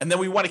 And then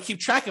we want to keep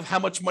track of how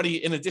much money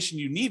in addition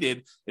you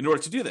needed in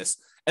order to do this.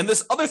 And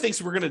there's other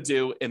things we're going to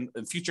do in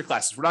future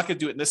classes. We're not going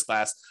to do it in this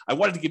class. I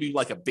wanted to give you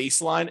like a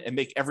baseline and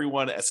make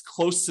everyone as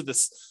close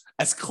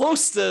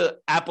to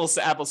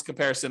apples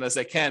comparison as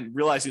I can,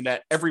 realizing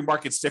that every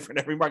market's different.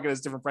 Every market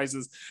has different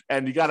prices,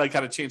 and you got to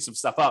kind of change some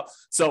stuff up.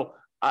 So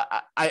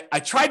I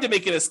tried to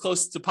make it as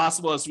close to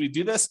possible as we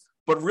do this,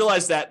 but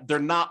realize that they're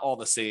not all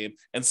the same.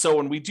 And so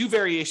when we do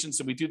variations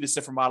and we do this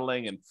different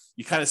modeling, and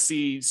you kind of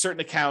see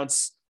certain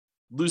accounts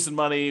losing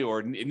money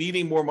or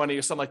needing more money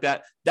or something like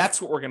that,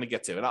 that's what we're going to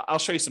get to. And I'll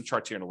show you some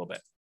charts here in a little bit.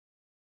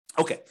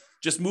 Okay,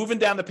 just moving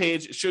down the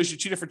page, it shows you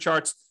two different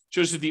charts.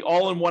 Shows you the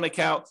all-in-one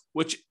account,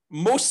 which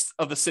most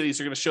of the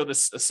cities are going to show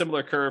this a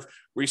similar curve,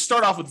 where you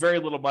start off with very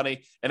little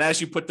money, and as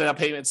you put the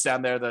payments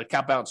down there, the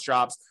account balance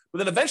drops. But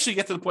then eventually you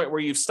get to the point where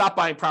you've stopped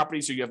buying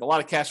properties, or you have a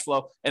lot of cash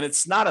flow, and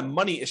it's not a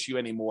money issue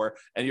anymore,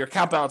 and your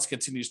account balance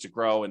continues to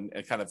grow and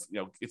kind of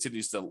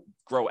continues to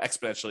grow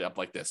exponentially up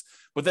like this.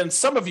 But then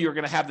some of you are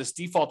going to have this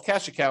default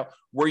cash account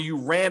where you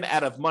ran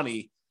out of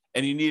money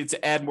and you needed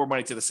to add more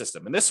money to the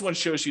system. And this one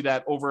shows you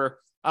that over,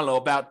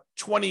 about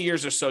 20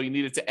 years or so, you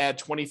needed to add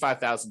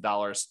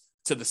 $25,000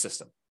 to the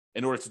system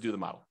in order to do the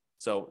model.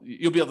 So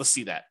you'll be able to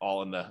see that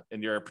all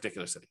in your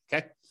particular city.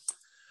 Okay.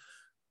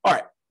 All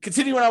right.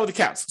 Continuing on with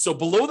accounts. So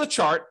below the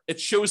chart, it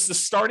shows the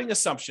starting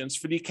assumptions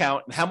for the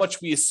account and how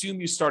much we assume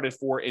you started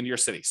for in your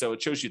city. So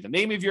it shows you the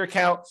name of your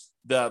account.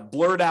 The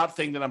blurred out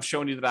thing that I'm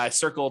showing you that I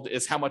circled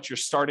is how much you're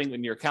starting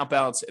in your account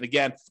balance. And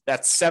again,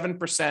 that's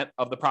 7%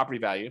 of the property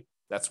value.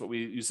 That's what we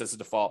use as a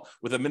default,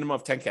 with a minimum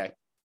of 10K.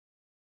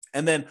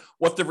 And then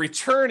what the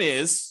return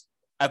is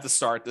at the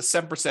start, the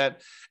 7%.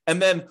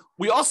 And then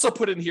we also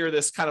put in here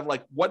this kind of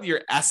like what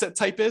your asset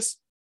type is.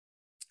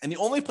 And the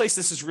only place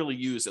this is really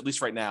used, at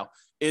least right now,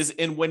 is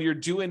in when you're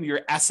doing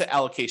your asset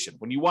allocation.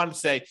 When you want to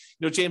say,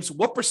 James,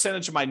 what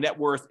percentage of my net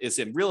worth is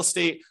in real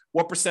estate?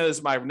 What percentage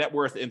of my net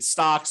worth in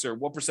stocks? Or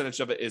what percentage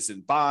of it is in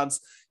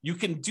bonds? You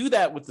can do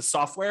that with the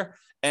software.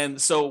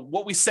 And so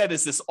what we said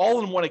is this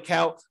all-in-one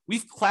account,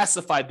 we've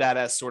classified that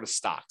as sort of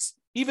stocks.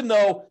 Even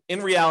though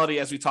in reality,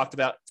 as we talked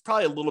about, it's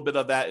probably a little bit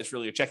of that is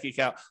really your checking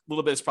account, a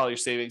little bit is probably your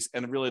savings,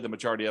 and really the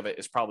majority of it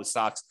is probably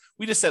stocks.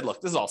 We just said,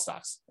 look, this is all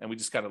stocks, and we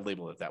just kind of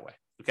label it that way,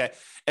 okay?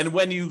 And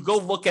when you go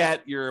look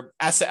at your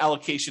asset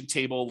allocation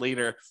table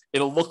later,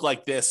 it'll look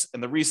like this,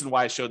 and the reason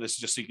why I show this is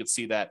just so you can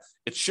see that.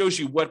 It shows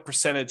you what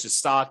percentage is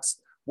stocks,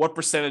 what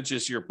percentage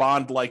is your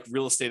bond-like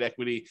real estate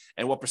equity,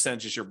 and what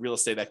percentage is your real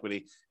estate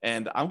equity.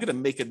 And I'm going to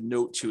make a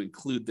note to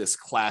include this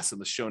class in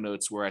the show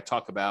notes where I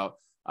talk about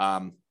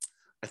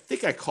I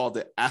think I called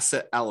it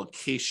asset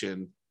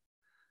allocation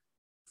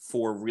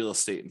for real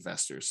estate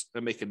investors.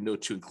 I'm make a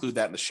note to include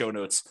that in the show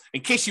notes in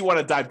case you want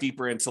to dive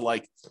deeper into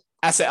like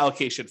asset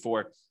allocation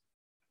for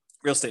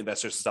real estate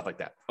investors and stuff like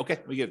that. Okay,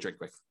 let me get a drink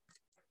quick.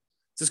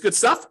 Is this good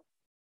stuff?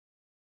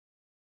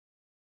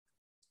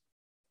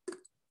 You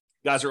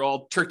guys are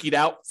all turkeyed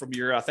out from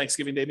your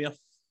Thanksgiving Day meal?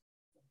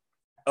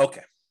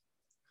 Okay.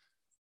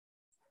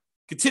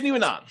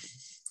 Continuing on.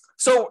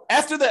 So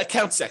after the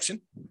account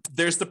section,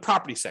 there's the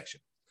property section.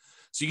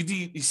 So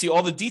you see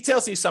all the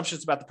details, the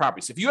assumptions about the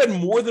property. So if you had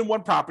more than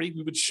one property,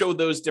 we would show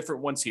those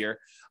different ones here.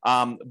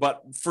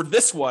 But for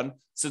this one,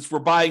 since we're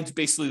buying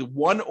basically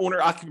one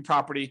owner-occupant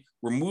property,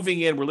 we're moving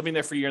in, we're living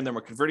there for a year, and then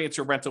we're converting it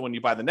to a rental. When you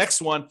buy the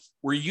next one,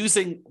 we're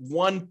using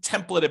one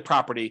templated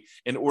property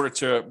in order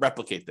to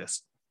replicate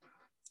this.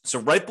 So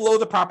right below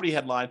the property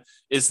headline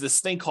is this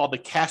thing called the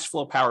cash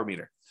flow power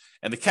meter.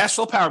 And the cash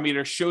flow power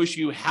meter shows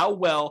you how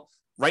well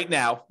right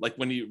now, like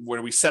when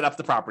we set up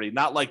the property,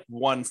 not like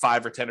 1,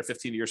 5, or 10 or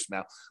 15 years from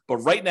now, but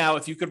right now,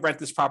 if you could rent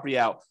this property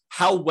out,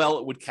 how well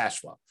it would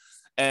cash flow.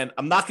 And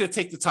I'm not going to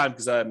take the time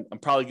because I'm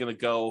probably going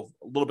to go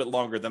a little bit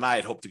longer than I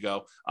had hoped to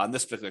go on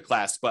this particular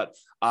class. But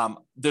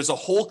there's a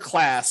whole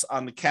class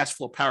on the cash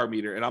flow power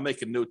meter, and I'll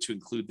make a note to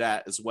include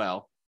that as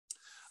well.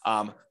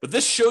 But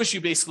this shows you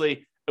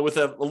basically with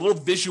a little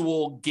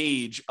visual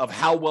gauge of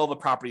how well the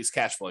property is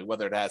cash flowing,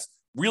 whether it has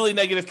really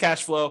negative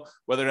cash flow,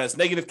 whether it has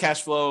negative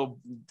cash flow,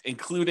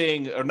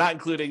 including or not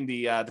including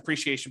the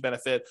depreciation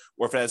benefit,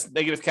 or if it has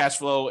negative cash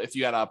flow if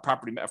you had a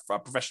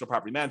professional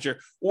property manager,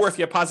 or if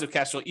you have positive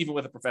cash flow even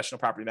with a professional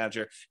property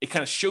manager. It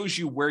kind of shows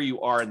you where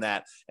you are in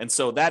that. And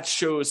so that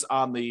shows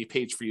on the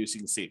page for you so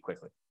you can see it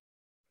quickly.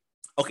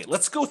 Okay,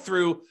 let's go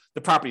through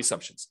the property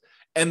assumptions.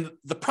 And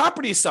the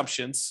property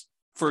assumptions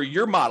for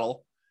your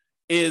model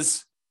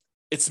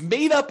it's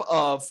made up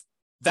of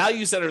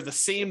values that are the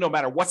same no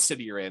matter what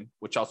city you're in,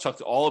 which I'll talk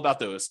to all about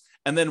those,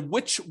 and then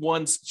which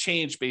ones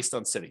change based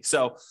on city.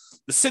 So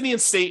the city and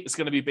state is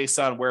going to be based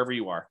on wherever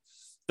you are.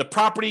 The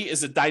property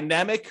is a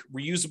dynamic,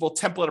 reusable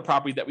template of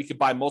property that we could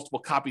buy multiple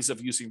copies of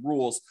using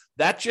rules.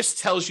 That just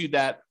tells you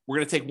that we're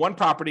going to take one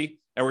property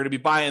and we're going to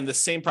be buying the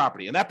same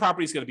property. And that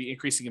property is going to be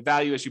increasing in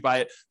value as you buy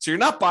it. So you're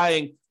not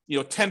buying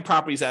 10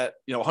 properties at,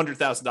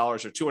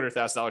 $100,000 or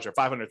 $200,000 or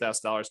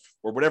 $500,000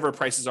 or whatever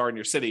prices are in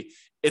your city.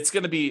 It's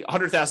going to be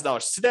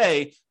 $100,000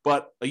 today,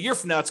 but a year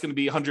from now, it's going to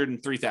be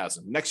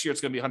 $103,000. Next year, it's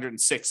going to be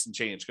 106 and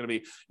change. It's going to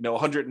be,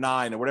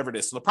 109 or whatever it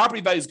is. So the property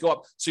values go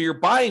up. So you're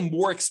buying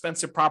more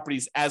expensive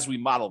properties as we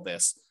model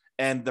this,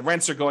 and the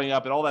rents are going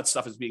up and all that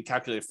stuff is being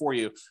calculated for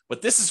you.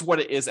 But this is what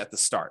it is at the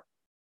start.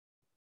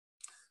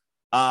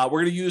 We're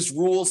going to use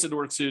rules in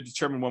order to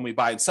determine when we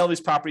buy and sell these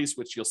properties,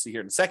 which you'll see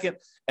here in a second.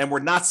 And we're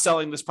not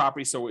selling this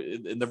property. So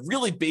in the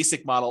really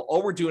basic model,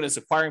 all we're doing is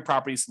acquiring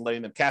properties and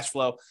letting them cash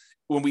flow.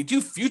 When we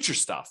do future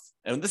stuff,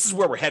 and this is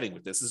where we're heading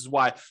with this is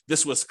why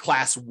this was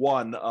class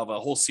one of a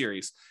whole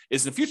series,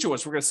 is in the future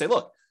ones, we're going to say,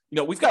 look,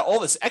 we've got all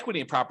this equity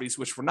in properties,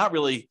 which we're not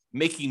really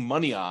making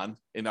money on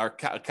in our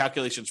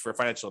calculations for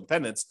financial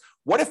independence.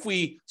 What if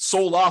we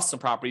sold off some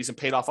properties and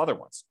paid off other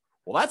ones?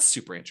 Well, that's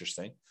super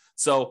interesting.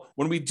 So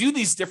when we do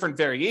these different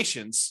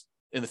variations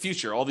in the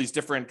future, all these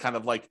different kind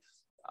of like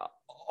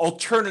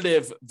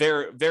alternative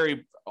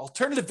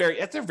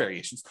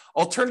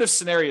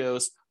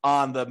scenarios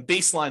on the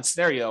baseline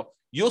scenario,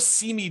 you'll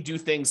see me do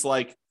things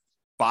like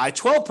buy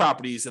 12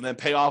 properties and then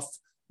pay off,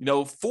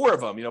 4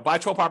 of them, buy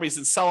 12 properties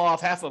and sell off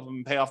half of them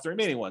and pay off the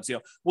remaining ones.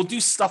 We'll do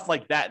stuff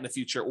like that in the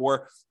future,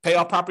 or pay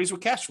off properties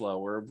with cash flow,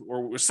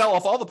 or sell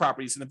off all the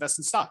properties and invest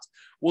in stocks.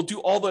 We'll do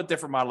all the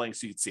different modeling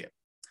so you can see it.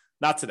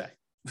 Not today.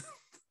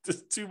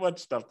 Just too much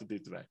stuff to do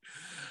today.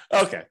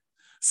 Okay.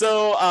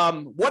 So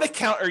what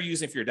account are you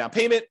using for your down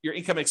payment, your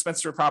income and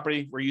expense for a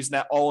property? We're using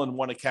that all in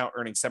one account,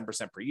 earning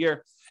 7% per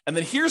year. And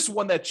then here's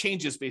one that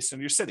changes based on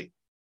your city.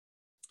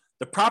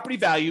 The property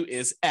value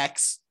is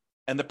X,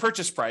 and the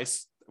purchase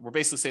price, we're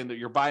basically saying that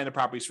you're buying the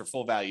properties for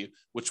full value,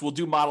 which we'll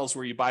do models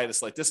where you buy at a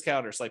slight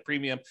discount or slight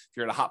premium if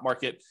you're in a hot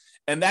market.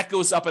 And that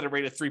goes up at a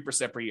rate of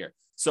 3% per year.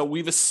 So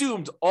we've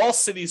assumed all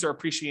cities are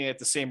appreciating at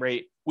the same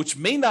rate, which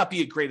may not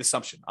be a great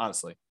assumption,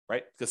 honestly,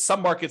 right? Because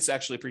some markets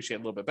actually appreciate a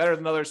little bit better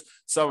than others.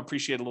 Some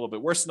appreciate a little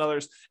bit worse than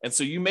others. And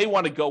so you may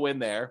want to go in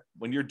there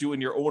when you're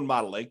doing your own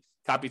modeling,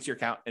 copy it to your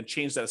account and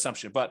change that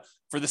assumption. But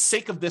for the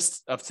sake of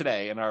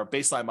today and our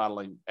baseline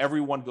modeling,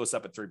 everyone goes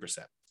up at 3%.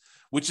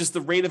 Which is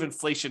the rate of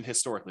inflation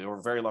historically over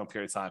a very long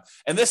period of time.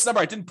 And this number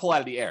I didn't pull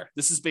out of the air.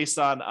 This is based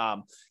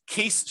on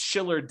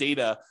Case-Shiller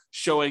data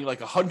showing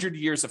like 100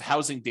 years of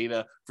housing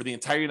data for the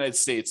entire United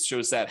States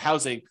shows that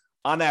housing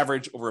on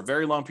average over a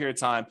very long period of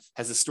time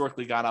has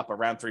historically gone up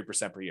around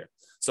 3% per year.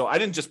 So I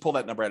didn't just pull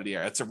that number out of the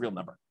air. That's a real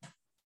number.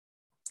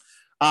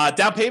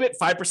 Down payment,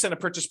 5% of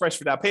purchase price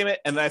for down payment.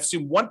 And then I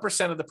assume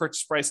 1% of the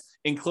purchase price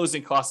in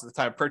closing costs at the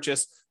time of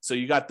purchase. So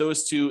you got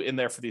those two in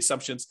there for the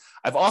assumptions.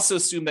 I've also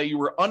assumed that you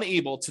were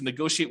unable to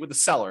negotiate with the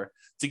seller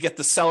to get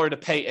the seller to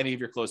pay any of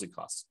your closing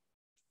costs.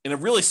 In a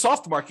really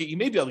soft market, you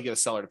may be able to get a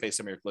seller to pay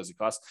some of your closing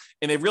costs.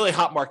 In a really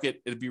hot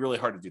market, it'd be really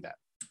hard to do that.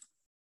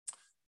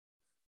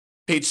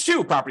 Page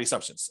 2, property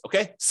assumptions.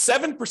 Okay.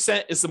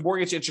 7% is the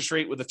mortgage interest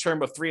rate with a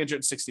term of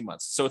 360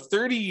 months. So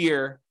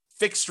 30-year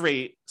fixed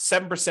rate,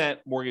 7%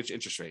 mortgage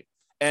interest rate.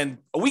 And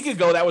a week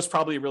ago, that was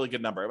probably a really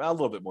good number, a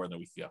little bit more than a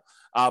week ago.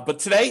 But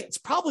today, it's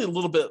probably a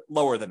little bit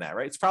lower than that,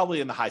 right? It's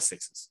probably in the high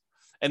 6s.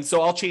 And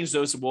so I'll change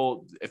those.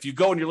 And if you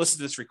go and you're listening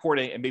to this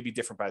recording, it may be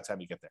different by the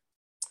time you get there.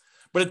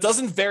 But it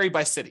doesn't vary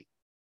by city.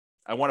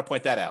 I want to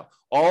point that out.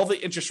 All the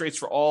interest rates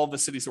for all the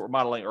cities that we're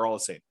modeling are all the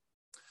same.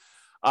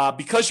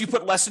 Because you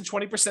put less than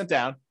 20%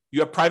 down, you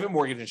have private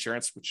mortgage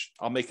insurance, which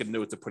I'll make a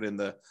note to put in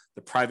the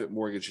private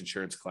mortgage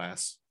insurance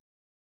class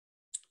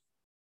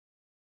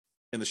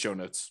in the show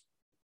notes.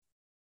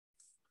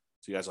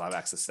 So you guys will have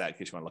access to that in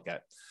case you want to look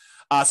at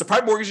it. So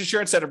private mortgage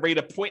insurance at a rate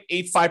of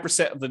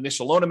 0.85% of the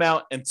initial loan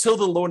amount until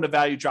the loan to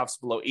value drops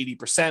below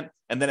 80%,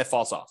 and then it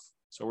falls off.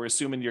 So we're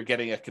assuming you're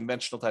getting a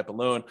conventional type of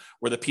loan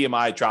where the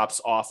PMI drops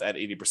off at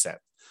 80%.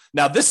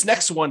 Now, this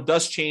next one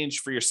does change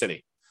for your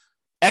city.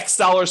 X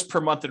dollars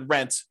per month in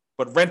rent,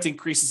 but rent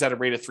increases at a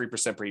rate of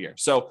 3% per year.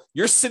 So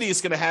your city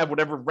is going to have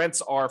whatever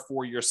rents are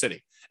for your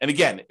city. And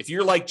again, if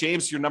you're like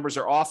James, your numbers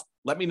are off,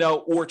 let me know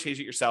or change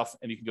it yourself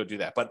and you can go do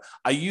that. But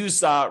I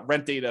use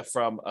rent data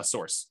from a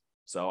source.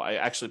 So I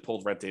actually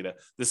pulled rent data.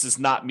 This is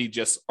not me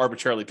just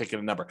arbitrarily picking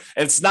a number.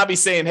 And it's not me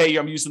saying, hey,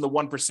 I'm using the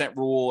 1%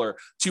 rule or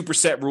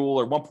 2% rule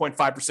or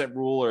 1.5%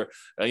 rule or,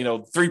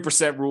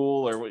 3%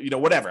 rule or,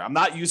 whatever. I'm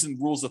not using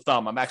rules of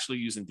thumb. I'm actually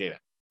using data.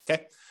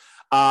 Okay.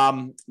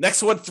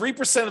 Next one,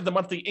 3% of the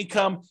monthly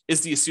income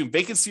is the assumed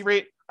vacancy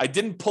rate. I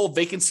didn't pull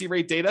vacancy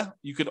rate data.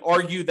 You could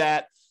argue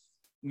that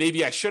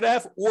maybe I should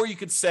have, or you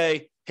could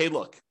say, hey,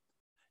 look,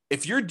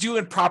 if you're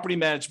doing property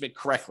management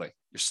correctly,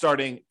 you're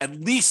starting at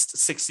least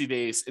 60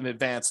 days in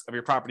advance of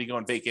your property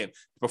going vacant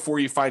before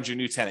you find your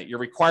new tenant. You're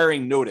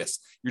requiring notice.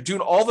 You're doing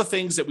all the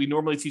things that we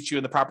normally teach you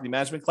in the property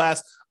management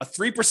class. A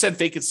 3%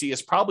 vacancy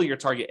is probably your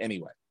target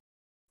anyway.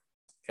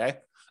 Okay.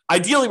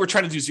 Ideally, we're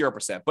trying to do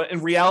 0%, but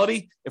in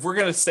reality, if we're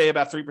going to stay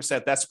about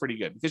 3%, that's pretty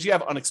good because you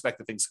have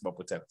unexpected things come up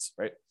with tenants,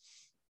 right?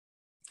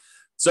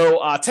 So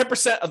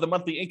 10% of the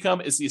monthly income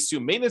is the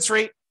assumed maintenance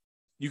rate.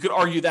 You could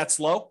argue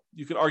that's low.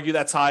 You could argue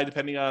that's high,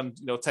 depending on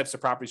types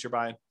of properties you're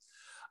buying.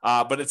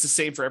 But it's the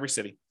same for every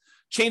city.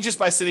 Changes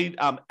by city,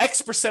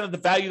 X% of the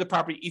value of the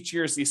property each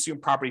year is the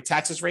assumed property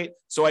taxes rate.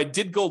 So I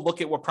did go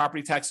look at what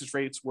property taxes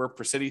rates were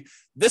per city.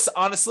 This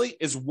honestly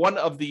is one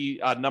of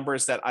the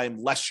numbers that I'm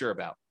less sure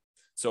about.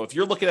 So if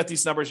you're looking at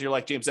these numbers, you're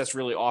like, James, that's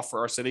really off for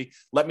our city.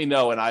 Let me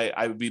know. And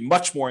I would be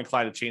much more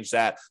inclined to change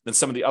that than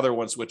some of the other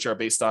ones, which are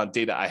based on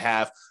data I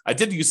have. I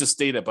did use this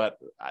data, but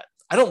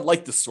I don't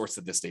like the source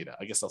of this data.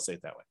 I guess I'll say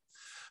it that way.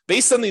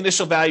 Based on the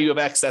initial value of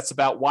X, that's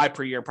about Y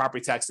per year in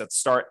property tax at the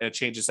start, and it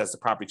changes as the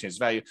property changes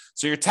value.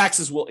 So your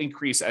taxes will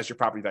increase as your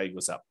property value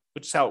goes up,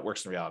 which is how it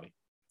works in reality.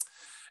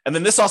 And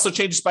then this also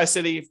changes by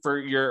city for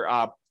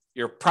your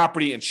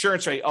property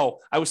insurance rate. Oh,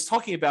 I was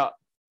talking about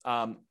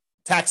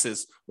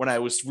taxes when I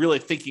was really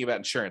thinking about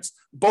insurance.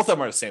 Both of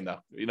them are the same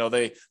though.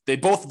 They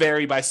both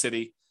vary by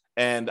city,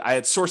 and I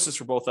had sources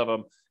for both of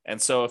them.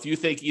 And so if you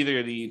think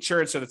either the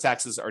insurance or the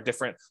taxes are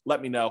different,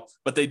 let me know.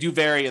 But they do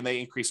vary and they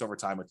increase over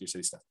time with your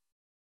city stuff.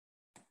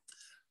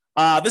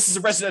 This is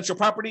a residential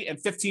property, and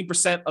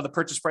 15% of the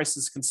purchase price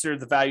is considered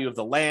the value of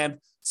the land.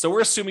 So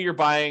we're assuming you're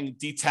buying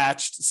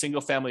detached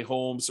single-family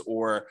homes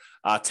or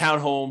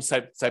townhomes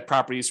type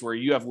properties where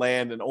you have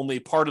land and only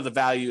part of the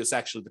value is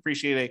actually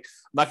depreciating.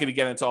 I'm not going to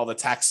get into all the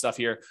tax stuff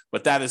here,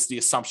 but that is the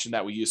assumption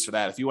that we use for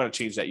that. If you want to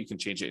change that, you can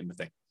change it in the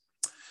thing.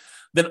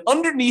 Then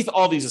underneath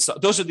all these,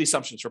 those are the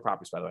assumptions for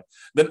properties, by the way.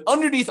 Then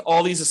underneath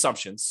all these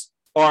assumptions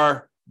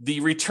are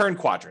the return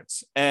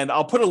quadrants. And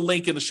I'll put a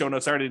link in the show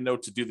notes. I already know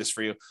to do this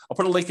for you. I'll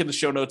put a link in the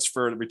show notes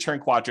for the return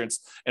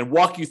quadrants and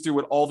walk you through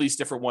what all these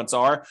different ones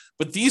are.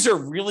 But these are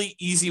really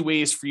easy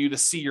ways for you to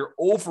see your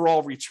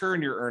overall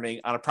return you're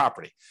earning on a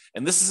property.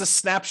 And this is a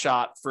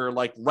snapshot for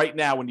like right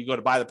now when you go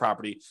to buy the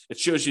property. It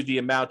shows you the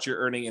amount you're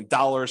earning in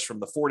dollars from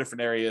the 4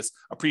 different areas: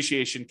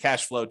 appreciation,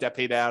 cash flow, debt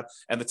pay down,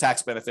 and the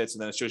tax benefits.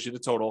 And then it shows you the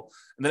total.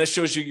 And then it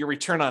shows you your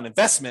return on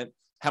investment,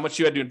 how much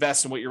you had to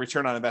invest and what your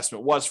return on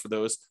investment was for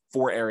those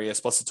 4 areas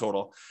plus the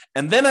total.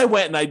 And then I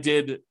went and I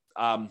did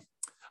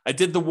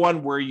the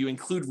one where you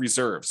include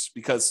reserves,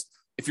 because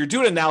if you're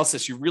doing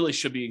analysis, you really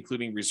should be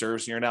including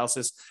reserves in your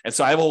analysis. And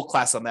so I have a whole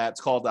class on that.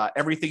 It's called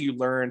Everything You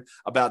Learn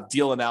About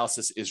Deal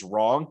Analysis is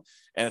Wrong.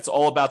 And it's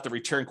all about the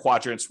return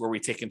quadrants where we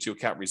take into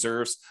account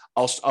reserves.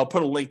 I'll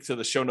put a link to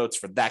the show notes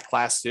for that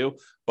class too,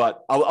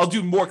 but I'll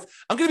do more.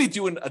 I'm going to be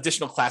doing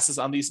additional classes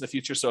on these in the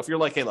future. So if you're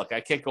like, hey, look,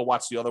 I can't go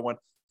watch the other one,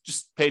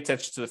 just pay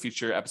attention to the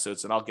future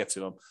episodes and I'll get to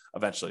them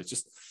eventually.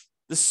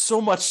 There's so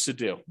much to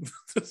do,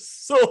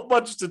 so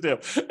much to do,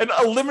 and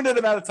a limited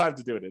amount of time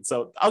to do it.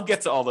 So I'll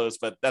get to all those,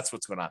 but that's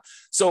what's going on.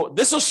 So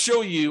this will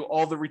show you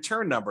all the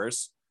return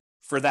numbers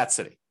for that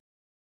city,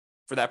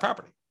 for that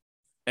property.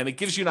 And it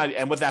gives you an idea,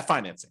 and with that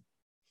financing.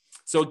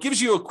 So it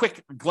gives you a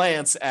quick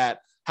glance at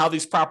how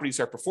these properties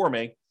are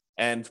performing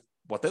and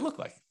what they look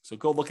like. So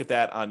go look at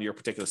that on your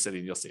particular city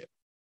and you'll see it.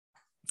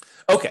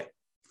 Okay.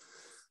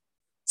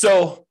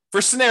 So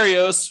for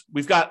scenarios,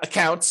 we've got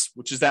accounts,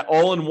 which is that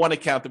all-in-one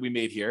account that we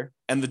made here,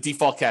 and the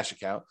default cash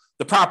account.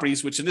 The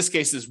properties, which in this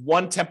case is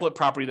one template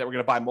property that we're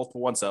going to buy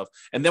multiple ones of.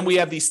 And then we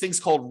have these things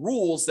called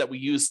rules that we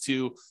use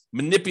to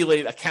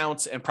manipulate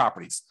accounts and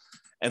properties.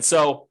 And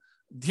so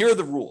here are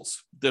the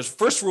rules. The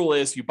first rule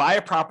is you buy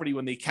a property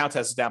when the account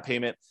has a down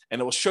payment,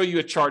 and it will show you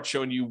a chart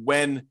showing you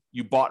when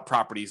you bought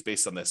properties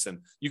based on this. And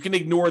you can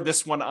ignore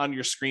this one on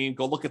your screen.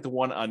 Go look at the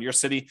one on your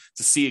city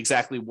to see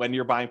exactly when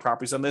you're buying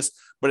properties on this.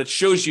 But it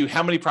shows you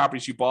how many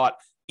properties you bought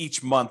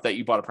each month that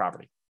you bought a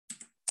property.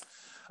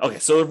 Okay,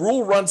 so the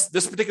rule runs,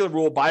 this particular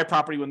rule, buy a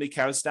property when the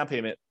account is down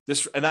payment.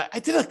 I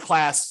did a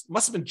class,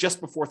 must have been just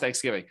before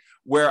Thanksgiving,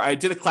 where I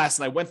did a class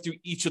and I went through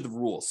each of the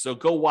rules. So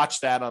go watch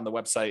that on the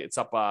website. It's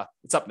up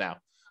now.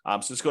 So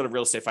just go to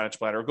Real Estate Financial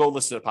Planner or go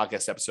listen to the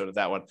podcast episode of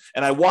that one.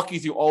 And I walk you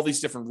through all these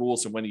different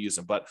rules and when to use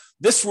them. But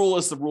this rule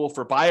is the rule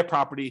for buy a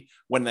property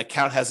when the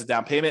account has a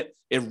down payment.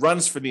 It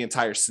runs for the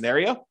entire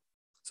scenario.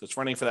 So it's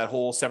running for that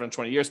whole 7 to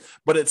 20 years,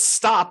 but it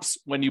stops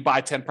when you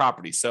buy 10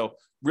 properties. So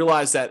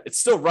realize that it's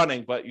still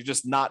running, but you're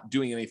just not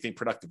doing anything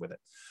productive with it.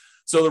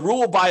 So the rule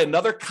will buy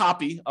another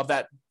copy of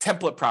that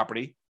template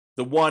property,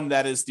 the one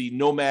that is the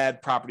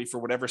Nomad property for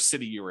whatever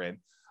city you're in,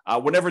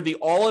 whenever the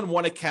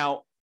all-in-one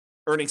account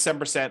earning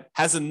 7%,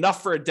 has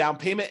enough for a down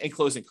payment and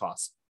closing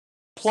costs,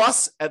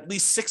 plus at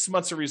least 6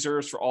 months of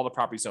reserves for all the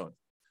properties owned.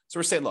 So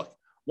we're saying, look,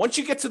 once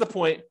you get to the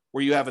point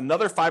where you have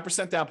another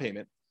 5% down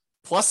payment,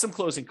 plus some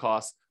closing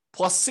costs,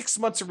 plus 6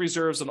 months of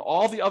reserves on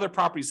all the other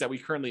properties that we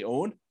currently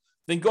own,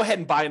 then go ahead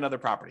and buy another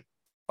property,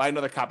 buy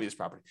another copy of this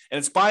property. And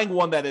it's buying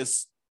one that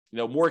is,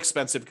 more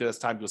expensive because as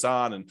time goes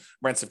on and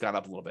rents have gone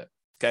up a little bit.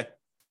 Okay.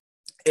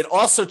 It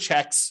also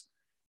checks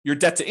your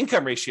debt to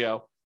income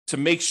ratio to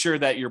make sure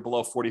that you're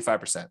below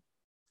 45%.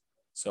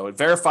 So it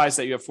verifies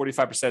that you have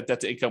 45% debt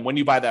to income when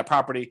you buy that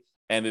property,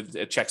 and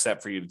it checks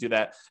that for you to do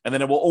that. And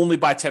then it will only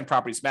buy 10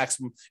 properties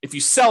maximum. If you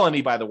sell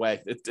any, by the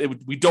way,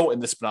 we don't in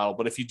this model,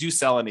 but if you do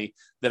sell any,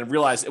 then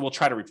realize it will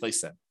try to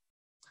replace them.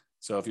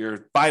 So if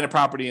you're buying a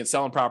property and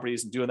selling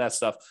properties and doing that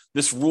stuff,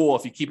 this rule,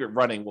 if you keep it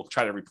running, will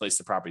try to replace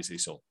the properties that you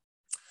sold.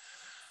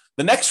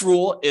 The next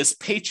rule is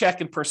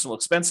paycheck and personal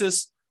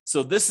expenses.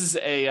 So this is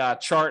a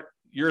chart.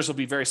 Yours will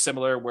be very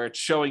similar, where it's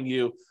showing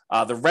you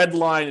the red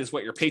line is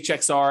what your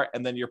paychecks are,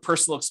 and then your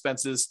personal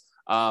expenses,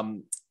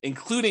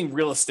 including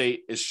real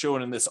estate, is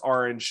shown in this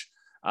orange.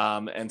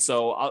 And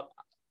so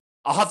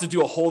I'll have to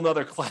do a whole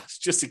nother class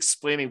just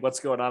explaining what's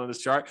going on in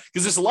this chart,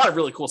 because there's a lot of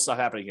really cool stuff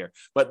happening here.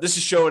 But this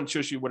is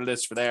shows you what it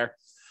is for there.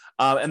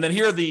 And then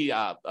here are the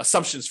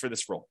assumptions for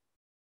this rule.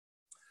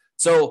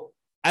 So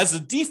as a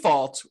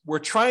default, we're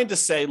trying to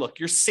say, look,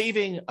 you're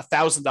saving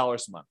 $1,000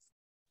 a month.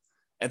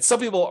 And some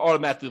people are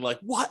automatically like,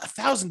 what,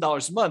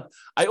 $1,000 a month?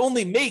 I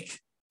only make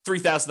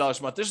 $3,000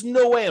 a month. There's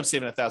no way I'm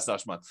saving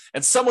 $1,000 a month.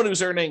 And someone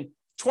who's earning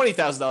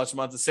 $20,000 a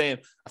month is saying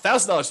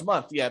 $1,000 a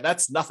month. Yeah,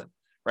 that's nothing,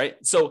 right?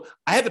 So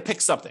I had to pick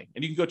something,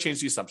 and you can go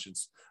change the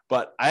assumptions,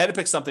 but I had to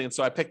pick something. And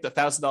so I picked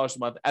 $1,000 a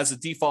month as a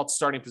default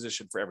starting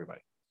position for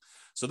everybody.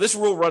 So this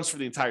rule runs for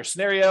the entire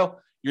scenario.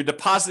 You're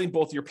depositing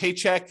both your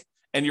paycheck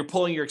and you're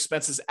pulling your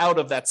expenses out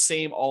of that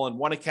same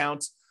all-in-one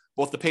account.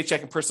 Both the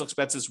paycheck and personal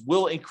expenses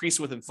will increase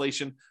with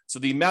inflation. So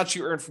the amount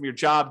you earn from your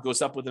job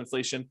goes up with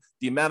inflation.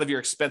 The amount of your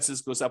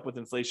expenses goes up with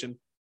inflation.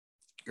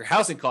 Your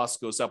housing costs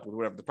goes up with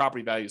whatever the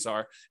property values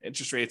are,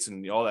 interest rates,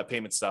 and all that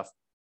payment stuff.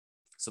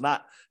 So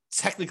not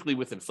technically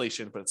with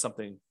inflation, but it's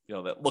something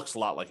that looks a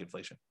lot like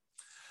inflation.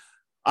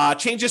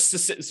 Changes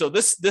to so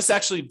this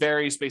actually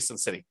varies based on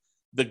city.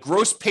 The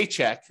gross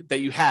paycheck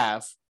that you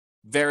have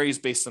varies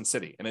based on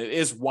city. And it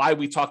is why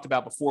we talked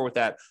about before with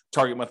that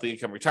target monthly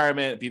income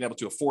retirement, being able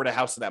to afford a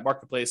house in that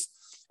marketplace.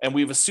 And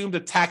we've assumed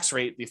a tax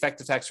rate, the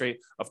effective tax rate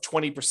of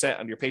 20%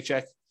 on your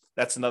paycheck.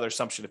 That's another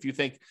assumption. If you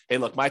think, hey,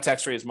 look, my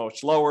tax rate is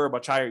much lower,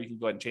 much higher, you can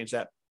go ahead and change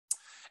that.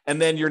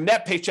 And then your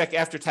net paycheck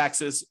after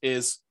taxes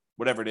is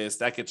whatever it is,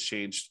 that gets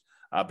changed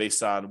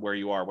based on where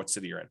you are, what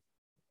city you're in.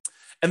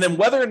 And then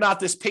whether or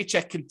not this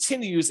paycheck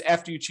continues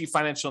after you achieve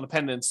financial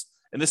independence,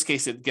 in this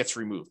case, it gets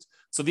removed.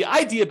 So the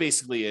idea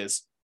basically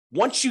is,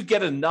 once you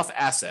get enough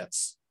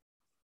assets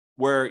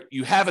where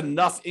you have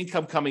enough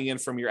income coming in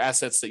from your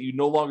assets that you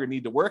no longer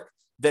need to work,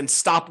 then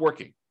stop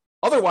working.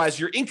 Otherwise,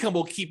 your income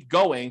will keep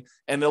going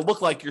and it'll look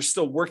like you're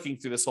still working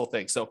through this whole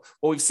thing. So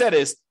what we've said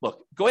is,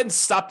 look, go ahead and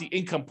stop the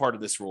income part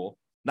of this rule,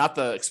 not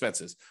the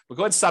expenses, but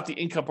go ahead and stop the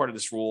income part of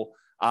this rule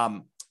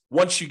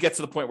once you get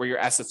to the point where your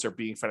assets are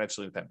being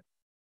financially independent.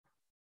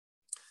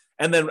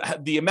 And then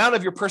the amount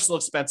of your personal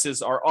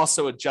expenses are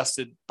also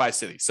adjusted by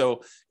city.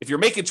 So if you're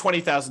making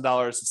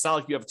 $20,000, it's not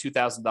like you have a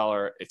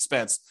 $2,000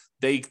 expense.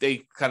 They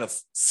kind of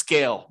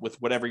scale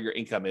with whatever your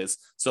income is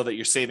so that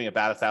you're saving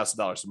about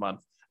 $1,000 a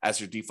month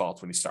as your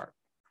default when you start.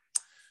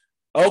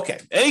 Okay,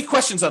 any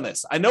questions on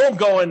this? I know I'm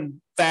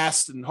going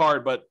fast and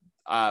hard, but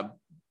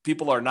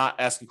people are not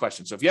asking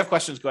questions. So if you have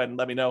questions, go ahead and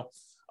let me know.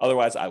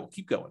 Otherwise, I will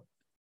keep going.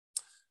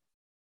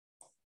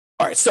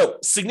 All right, so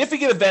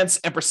significant events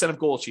and percent of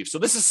goal achieved. So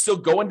this is still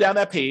going down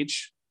that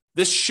page.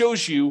 This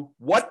shows you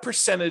what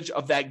percentage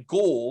of that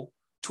goal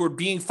toward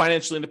being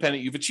financially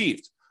independent you've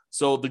achieved.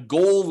 So the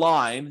goal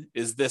line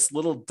is this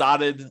little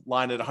dotted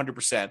line at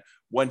 100%.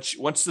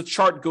 Once the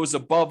chart goes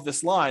above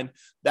this line,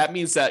 that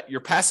means that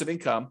your passive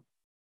income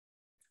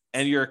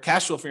and your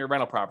cash flow from your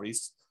rental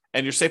properties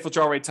and your safe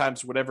withdrawal rate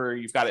times whatever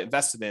you've got it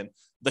invested in,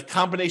 the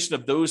combination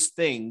of those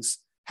things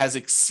has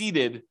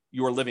exceeded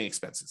your living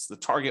expenses, the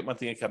target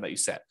monthly income that you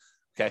set.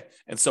 Okay.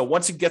 And so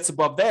once it gets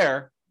above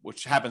there,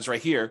 which happens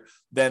right here,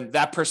 then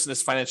that person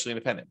is financially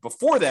independent.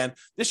 Before then,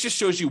 this just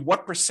shows you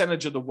what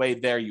percentage of the way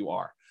there you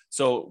are.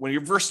 So when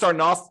you're first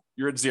starting off,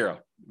 you're at zero,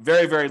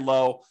 very, very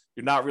low.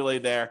 You're not really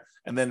there.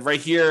 And then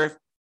right here,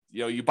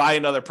 you buy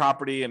another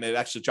property and it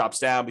actually drops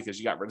down because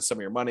you got rid of some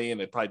of your money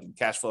and it probably didn't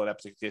cash flow in that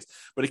particular case,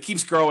 but it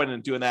keeps growing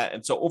and doing that.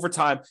 And so over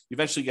time, you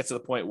eventually get to the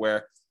point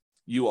where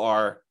you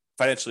are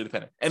financially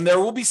independent. And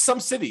there will be some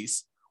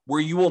cities where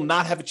you will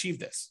not have achieved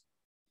this.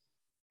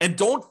 And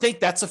don't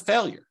think that's a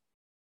failure.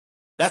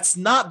 That's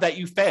not that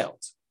you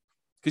failed,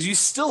 because you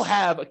still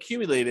have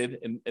accumulated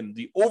in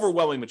the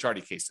overwhelming majority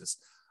of cases,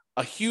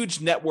 a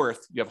huge net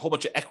worth. You have a whole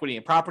bunch of equity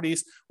in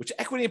properties, which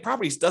equity in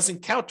properties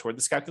doesn't count toward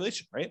this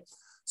calculation, right?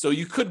 So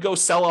you could go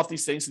sell off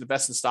these things and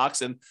invest in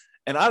stocks. And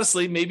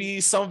honestly,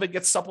 maybe some of it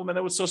gets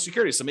supplemented with Social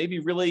Security. So maybe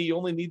really you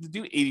only need to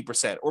do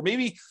 80%, or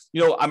maybe,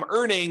 I'm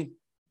earning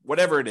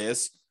whatever it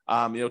is,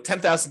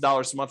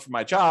 $10,000 a month for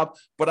my job,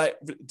 but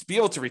to be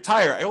able to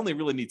retire, I only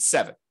really need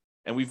 7.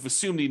 And we've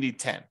assumed you need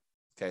 10.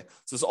 Okay.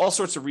 So there's all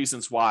sorts of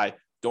reasons why.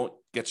 Don't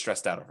get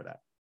stressed out over that.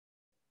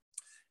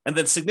 And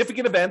then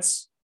significant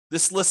events.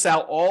 This lists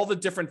out all the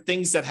different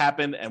things that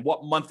happened and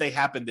what month they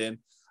happened in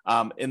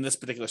this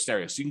particular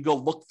scenario. So you can go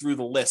look through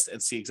the list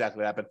and see exactly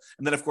what happened.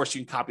 And then, of course,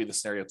 you can copy the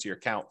scenario to your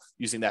account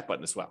using that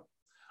button as well.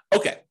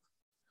 Okay.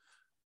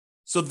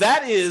 So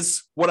that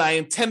is what I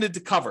intended to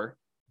cover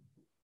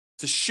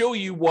to show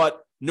you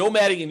what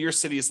nomading in your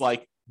city is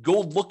like.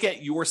 Go look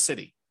at your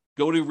city.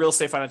 Go to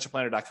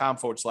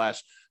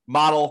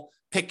realestateFinancialPlanner.com/model.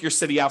 Pick your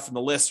city out from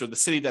the list or the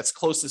city that's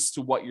closest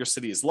to what your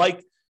city is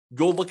like.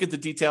 Go look at the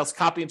details,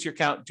 copy into your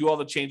account, do all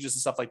the changes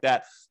and stuff like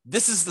that.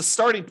 This is the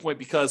starting point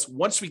because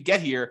once we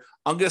get here,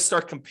 I'm going to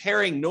start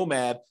comparing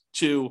Nomad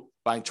to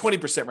buying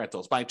 20%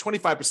 rentals, buying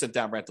 25%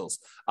 down rentals,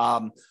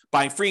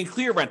 buying free and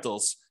clear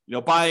rentals,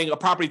 buying a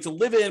property to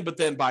live in, but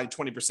then buying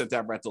 20%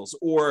 down rentals,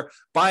 or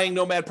buying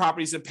Nomad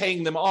properties and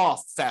paying them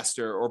off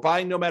faster, or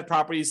buying Nomad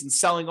properties and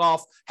selling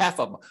off half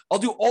of them. I'll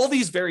do all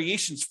these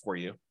variations for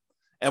you,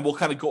 and we'll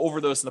kind of go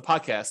over those in the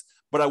podcast.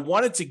 But I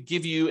wanted to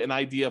give you an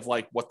idea of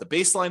like what the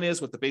baseline is,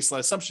 what the baseline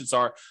assumptions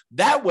are.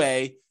 That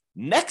way,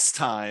 next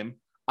time,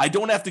 I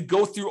don't have to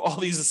go through all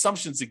these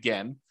assumptions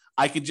again.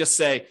 I can just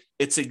say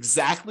it's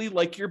exactly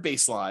like your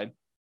baseline,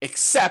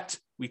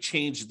 except we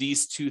change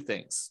these 2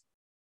 things.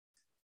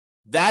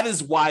 That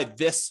is why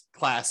this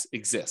class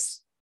exists.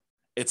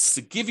 It's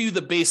to give you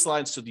the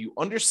baseline so that you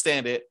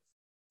understand it,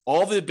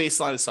 all the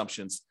baseline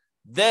assumptions.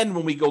 Then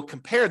when we go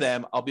compare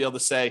them, I'll be able to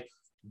say,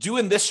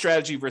 doing this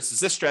strategy versus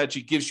this strategy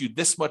gives you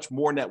this much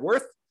more net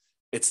worth.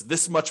 It's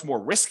this much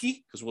more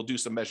risky because we'll do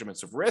some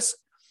measurements of risk.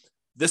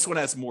 This one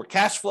has more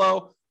cash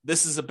flow.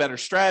 This is a better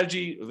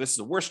strategy. Or this is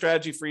a worse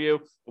strategy for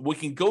you. We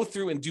can go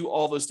through and do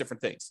all those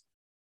different things.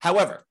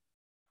 However,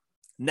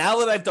 now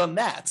that I've done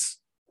that,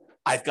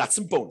 I've got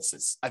some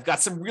bonuses. I've got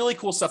some really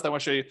cool stuff that I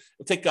want to show you.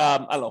 It'll take,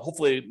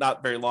 hopefully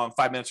not very long,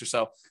 5 minutes or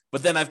so.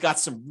 But then I've got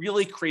some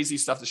really crazy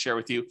stuff to share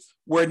with you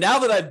where now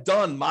that I've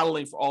done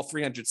modeling for all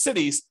 300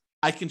 cities,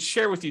 I can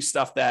share with you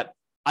stuff that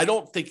I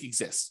don't think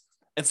exists.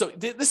 And so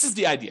this is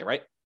the idea,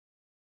 right?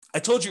 I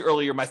told you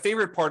earlier, my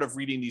favorite part of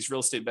reading these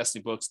real estate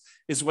investing books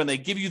is when they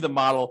give you the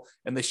model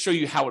and they show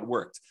you how it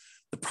worked.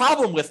 The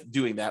problem with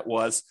doing that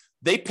was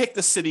they picked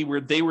the city where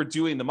they were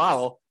doing the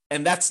model,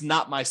 and that's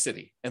not my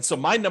city. And so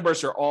my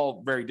numbers are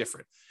all very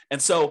different.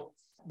 And so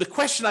the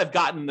question I've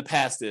gotten in the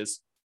past is,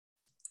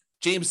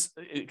 James,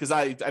 because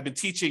I've been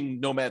teaching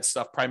Nomad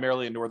stuff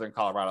primarily in Northern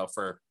Colorado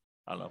for,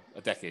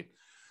 a decade.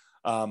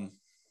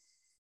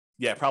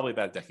 Yeah, probably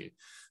about a decade.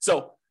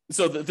 So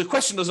the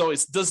question is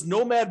always, does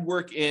Nomad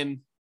work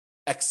in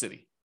X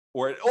city?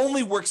 Or it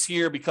only works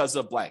here because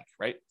of blank,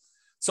 right?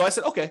 So I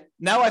said, okay,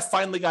 now I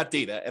finally got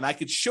data and I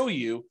could show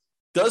you,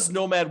 does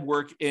Nomad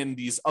work in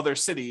these other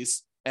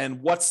cities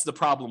and what's the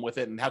problem with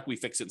it and how can we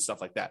fix it and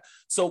stuff like that.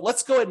 So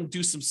let's go ahead and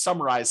do some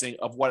summarizing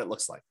of what it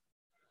looks like.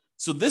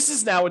 So this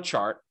is now a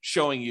chart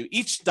showing you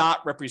each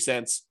dot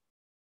represents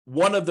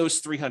one of those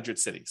 300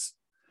 cities.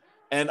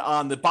 And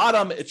on the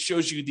bottom, it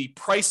shows you the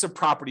price of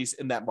properties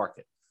in that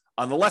market.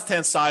 On the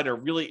left-hand side are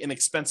really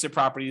inexpensive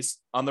properties.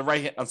 On the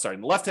the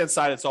left-hand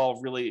side, it's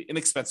all really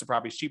inexpensive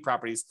properties, cheap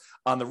properties.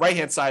 On the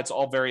right-hand side, it's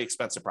all very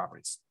expensive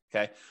properties,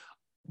 okay?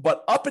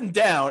 But up and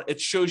down, it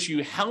shows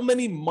you how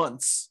many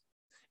months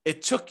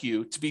it took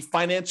you to be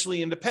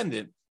financially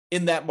independent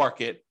in that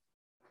market,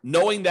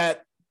 knowing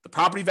that the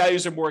property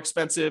values are more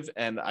expensive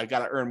and I got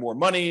to earn more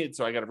money,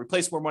 so I got to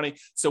replace more money.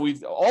 So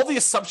all the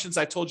assumptions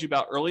I told you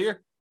about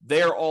earlier,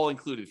 they're all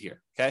included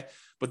here, okay?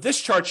 But this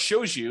chart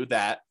shows you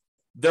that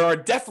there are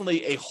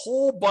definitely a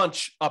whole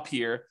bunch up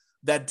here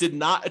that did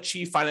not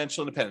achieve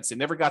financial independence. They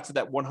never got to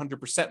that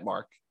 100%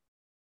 mark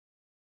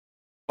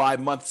by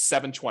month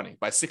 720,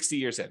 by 60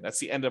 years in. That's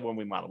the end of when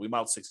we modeled. We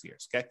modeled 60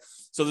 years, okay?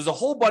 So there's a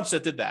whole bunch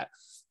that did that.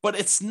 But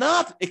it's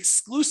not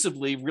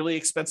exclusively really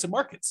expensive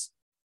markets.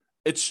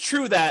 It's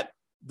true that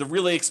the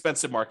really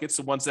expensive markets,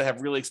 the ones that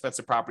have really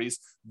expensive properties,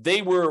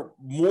 they were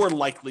more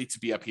likely to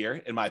be up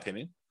here, in my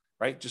opinion.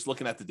 Right? Just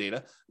looking at the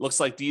data,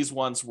 looks like these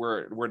ones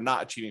were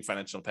not achieving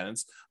financial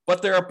independence,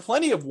 but there are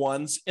plenty of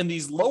ones in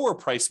these lower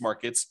price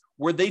markets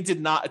where they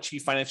did not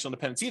achieve financial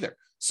independence either.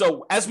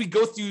 So as we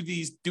go through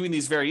doing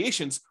these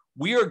variations,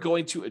 we are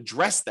going to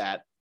address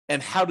that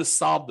and how to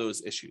solve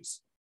those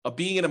issues of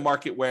being in a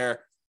market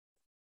where,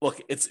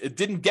 look, it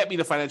didn't get me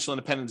to financial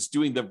independence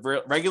doing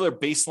the regular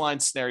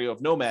baseline scenario of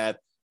Nomad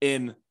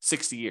in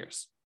 60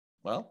 years.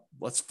 Well,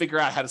 let's figure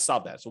out how to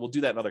solve that. So we'll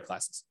do that in other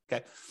classes,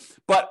 okay?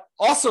 But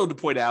also to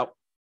point out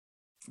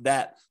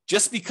that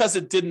just because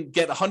it didn't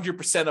get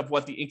 100% of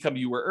what the income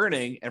you were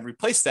earning and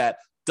replace that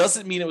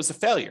doesn't mean it was a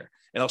failure.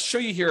 And I'll show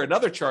you here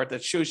another chart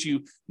that shows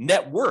you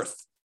net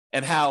worth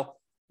and how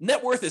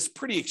net worth is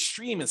pretty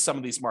extreme in some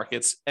of these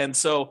markets. And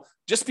so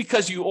just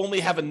because you only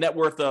have a net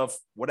worth of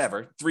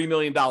whatever, $3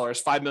 million,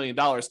 $5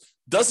 million,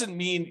 doesn't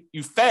mean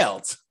you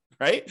failed,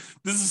 right?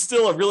 This is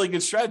still a really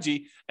good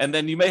strategy. And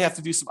then you may have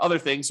to do some other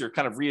things or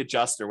kind of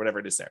readjust or whatever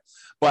it is there.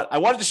 But I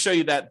wanted to show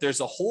you that there's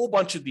a whole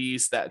bunch of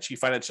these that achieve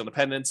financial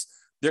independence.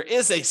 There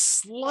is a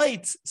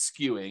slight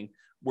skewing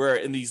where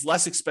in these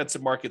less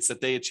expensive markets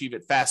that they achieve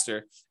it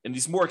faster. In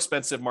these more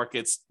expensive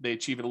markets, they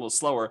achieve it a little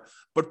slower.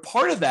 But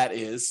part of that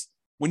is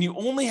when you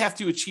only have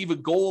to achieve a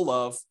goal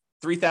of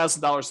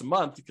 $3,000 a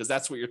month, because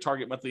that's what your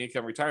target monthly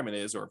income retirement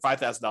is, or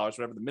 $5,000,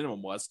 whatever the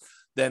minimum was,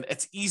 then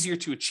it's easier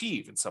to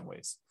achieve in some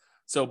ways.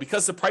 So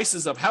because the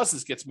prices of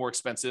houses gets more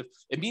expensive,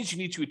 it means you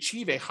need to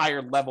achieve a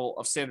higher level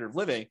of standard of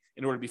living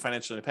in order to be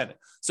financially independent.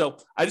 So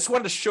I just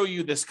wanted to show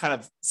you this kind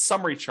of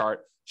summary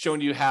chart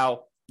showing you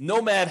how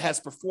Nomad has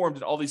performed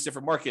in all these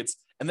different markets.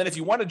 And then if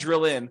you want to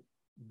drill in,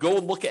 go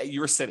look at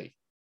your city,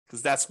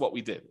 because that's what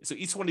we did. So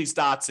each one of these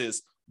dots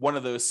is one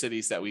of those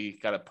cities that we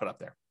got to put up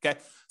there. Okay,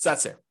 so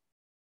that's there.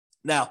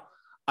 Now,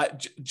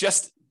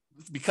 just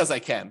because I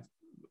can,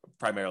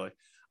 primarily,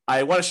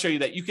 I want to show you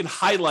that you can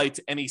highlight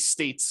any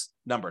state's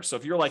number. So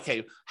if you're like,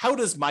 hey, how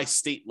does my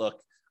state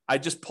look? I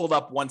just pulled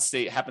up one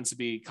state, it happens to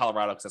be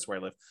Colorado because that's where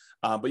I live.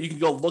 But you can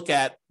go look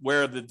at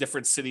where the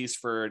different cities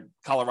for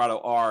Colorado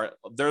are.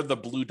 They're the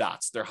blue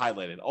dots. They're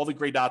highlighted. All the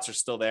gray dots are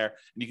still there,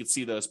 and you can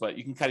see those, but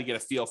you can kind of get a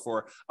feel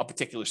for a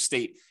particular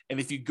state.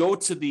 And if you go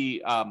to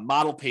the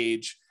model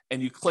page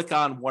and you click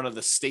on one of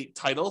the state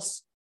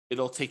titles,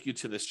 it'll take you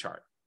to this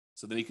chart.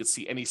 So then you can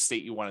see any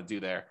state you want to do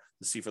there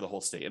to see for the whole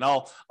state. And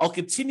I'll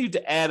continue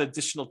to add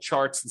additional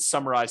charts and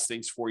summarize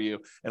things for you,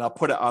 and I'll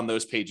put it on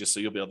those pages so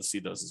you'll be able to see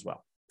those as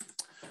well.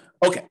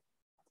 Okay,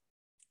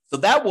 so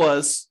that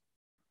was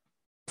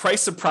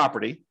price of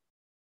property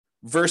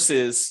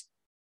versus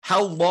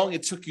how long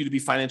it took you to be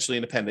financially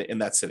independent in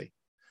that city.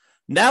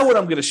 Now what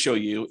I'm going to show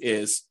you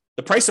is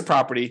the price of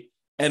property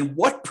and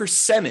what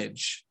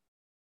percentage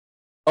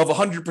of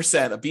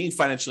 100% of being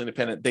financially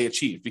independent they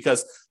achieved.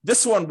 Because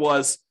this one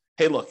was,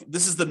 hey, look,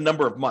 this is the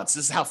number of months.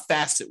 This is how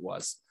fast it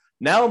was.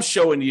 Now I'm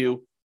showing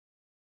you,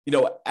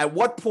 at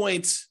what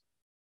point,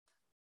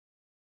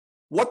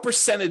 what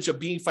percentage of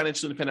being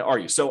financially independent are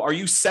you? So are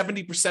you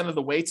 70% of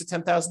the way to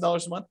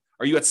 $10,000 a month?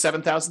 Are you at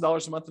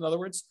 $7,000 a month, in other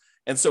words?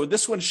 And so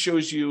this one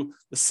shows you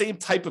the same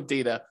type of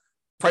data,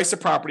 price of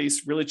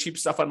properties, really cheap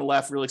stuff on the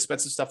left, really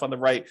expensive stuff on the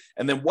right,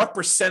 and then what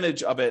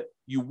percentage of it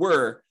you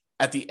were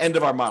at the end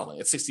of our modeling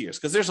at 60 years.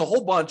 Because there's a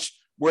whole bunch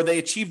where they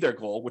achieved their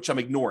goal, which I'm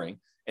ignoring.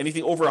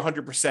 Anything over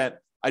 100%,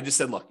 I just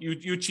said, look,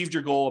 you achieved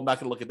your goal. I'm not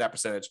going to look at that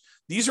percentage.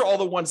 These are all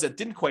the ones that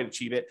didn't quite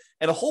achieve it.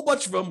 And a whole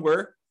bunch of them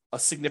were a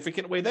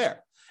significant way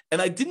there.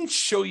 And I didn't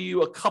show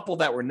you a couple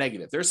that were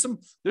negative. There's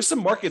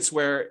some markets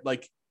where,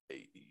 like,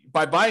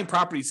 by buying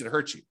properties, it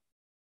hurts you,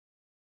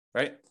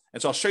 right?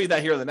 And so I'll show you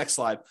that here on the next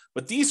slide.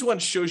 But these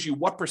ones shows you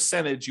what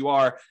percentage you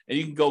are, and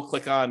you can go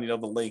click on, the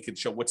link and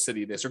show what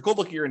city it is, or go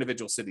look at your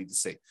individual city to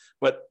see.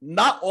 But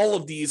not all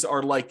of these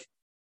are like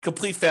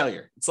complete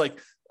failure. It's like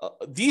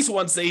these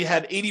ones, they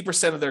had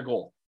 80% of their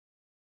goal.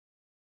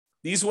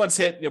 These ones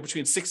hit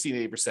between 60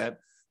 and 80%.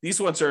 These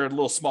ones are a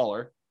little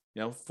smaller,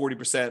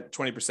 40%,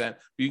 20%, but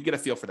you can get a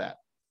feel for that.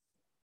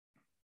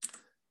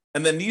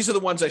 And then these are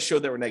the ones I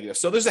showed that were negative.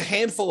 So there's a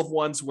handful of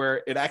ones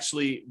where it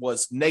actually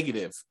was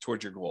negative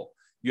towards your goal.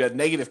 You had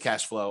negative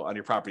cash flow on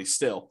your property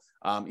still,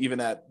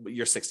 even at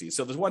year 60.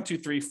 So there's 1, 2,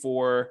 3,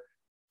 4,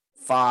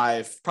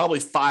 5,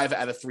 probably 5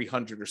 out of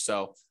 300 or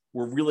so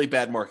were really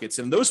bad markets.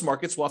 And those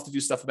markets we'll have to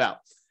do stuff about.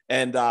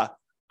 And I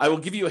will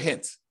give you a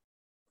hint.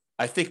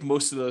 I think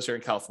most of those are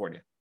in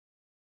California.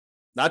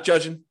 Not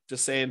judging,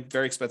 just saying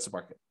very expensive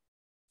market.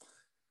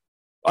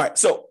 All right,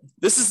 so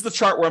this is the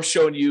chart where I'm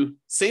showing you,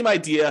 same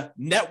idea,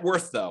 net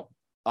worth though,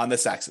 on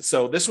this axis.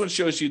 So this one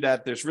shows you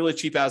that there's really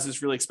cheap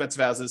houses, really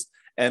expensive houses,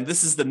 and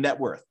this is the net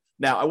worth.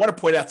 Now, I want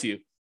to point out to you,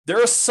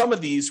 there are some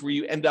of these where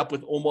you end up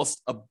with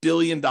almost $1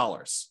 billion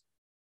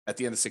at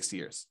the end of 60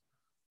 years.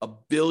 $1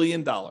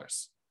 billion.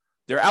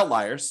 They're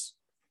outliers.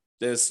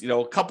 There's,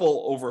 a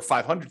couple over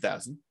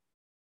 500,000.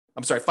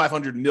 I'm sorry,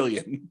 500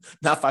 million,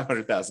 not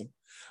 500,000.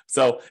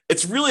 So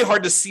it's really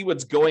hard to see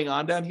what's going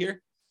on down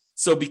here.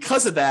 So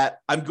because of that,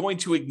 I'm going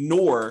to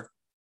ignore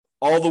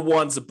all the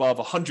ones above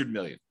 100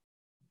 million.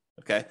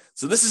 Okay.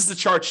 So this is the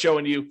chart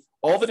showing you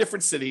all the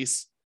different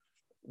cities,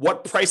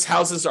 what price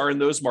houses are in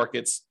those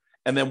markets,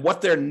 and then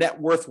what their net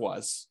worth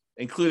was,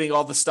 including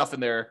all the stuff in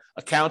their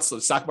accounts, so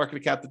the stock market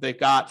account that they've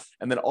got,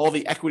 and then all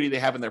the equity they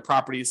have in their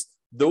properties.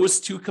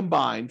 Those two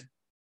combined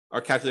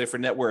are calculated for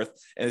net worth,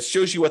 and it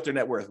shows you what their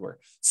net worth were.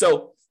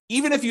 So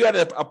even if you had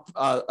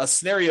a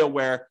scenario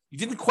where you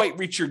didn't quite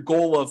reach your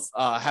goal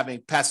of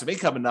having passive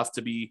income enough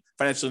to be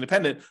financially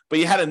independent, but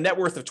you had a net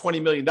worth of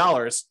 $20 million,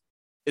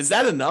 is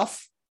that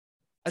enough?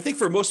 I think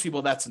for most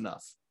people, that's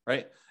enough,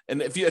 right?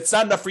 And if it's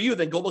not enough for you,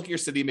 then go look at your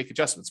city and make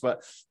adjustments.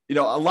 But, a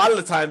lot of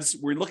the times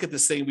we look at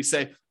this thing, we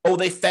say, oh,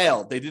 they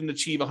failed. They didn't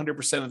achieve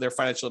 100% of their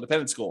financial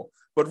independence goal.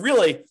 But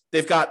really,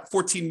 they've got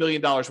 $14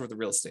 million worth of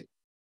real estate.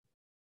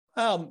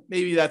 Well,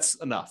 maybe that's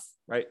enough,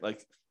 right?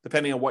 Like,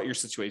 depending on what your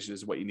situation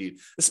is and what you need,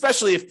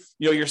 especially if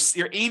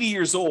you're 80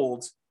 years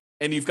old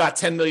and you've got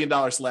 $10 million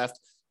left.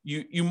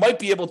 you might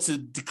be able to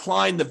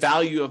decline the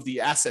value of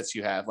the assets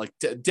you have, like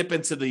to dip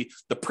into the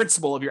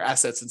principal of your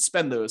assets and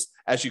spend those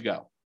as you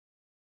go.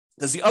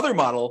 Because the other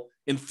model,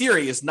 in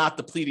theory, is not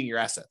depleting your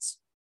assets,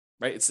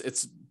 right?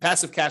 It's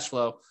passive cash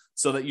flow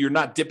so that you're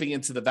not dipping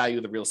into the value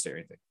of the real estate or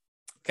anything.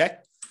 Okay.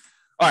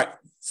 All right.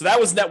 So that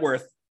was net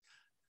worth.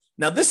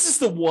 Now, this is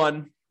the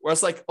one where I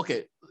was like,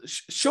 okay,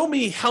 show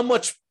me how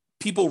much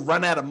people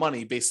run out of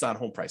money based on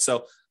home price.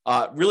 So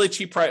really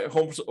cheap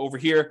homes over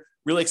here,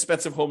 really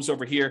expensive homes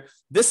over here.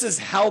 This is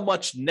how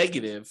much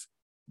negative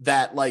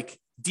that like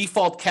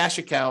default cash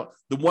account,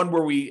 the one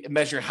where we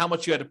measure how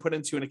much you had to put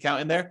into an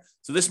account in there.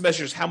 So this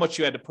measures how much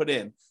you had to put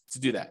in to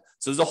do that.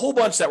 So there's a whole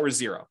bunch that were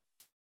zero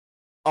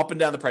up and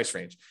down the price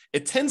range.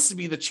 It tends to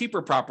be the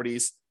cheaper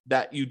properties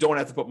that you don't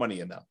have to put money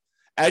in though.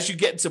 As you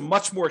get into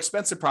much more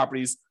expensive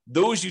properties,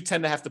 those you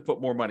tend to have to put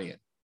more money in.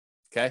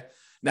 Okay.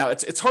 Now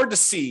it's hard to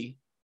see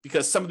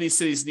because some of these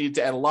cities need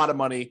to add a lot of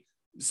money.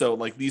 So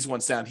like these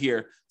ones down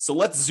here. So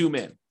let's zoom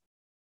in.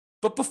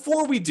 But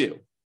before we do,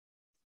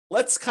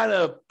 let's kind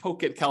of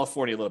poke at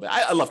California a little bit.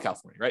 I love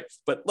California, right?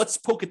 But let's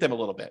poke at them a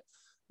little bit.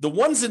 The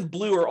ones in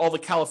blue are all the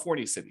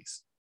California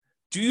cities.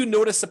 Do you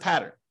notice a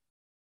pattern?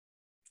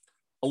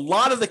 A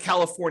lot of the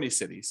California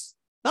cities,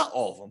 not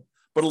all of them,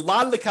 but a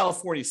lot of the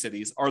California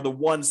cities are the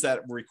ones that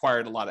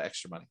required a lot of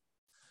extra money.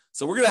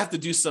 So we're going to have to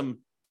do some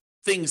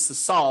things to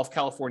solve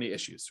California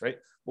issues, right?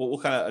 We'll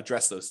kind of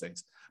address those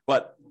things.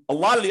 But a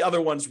lot of the other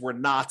ones were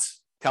not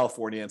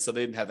California, and so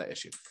they didn't have that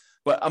issue.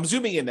 But I'm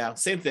zooming in now,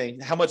 same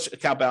thing, how much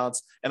account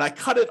balance, and I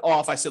cut it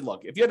off. I said,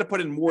 look, if you had to put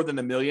in more than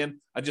 $1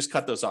 million, I just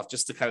cut those off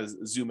just to kind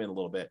of zoom in a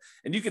little bit.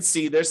 And you can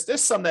see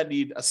there's some that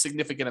need a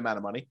significant amount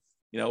of money,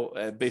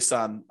 based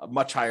on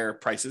much higher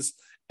prices.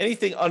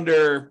 Anything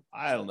under,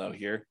 I don't know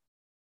here,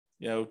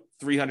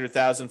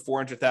 300,000,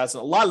 400,000,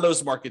 a lot of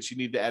those markets you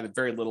need to add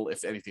very little,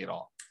 if anything at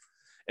all.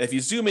 And if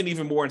you zoom in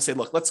even more and say,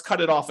 look, let's cut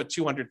it off at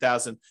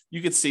 200,000,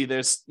 you can see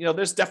there's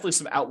definitely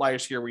some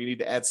outliers here where you need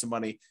to add some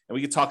money. And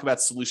we can talk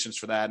about solutions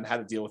for that and how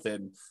to deal with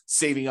it and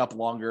saving up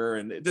longer.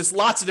 And there's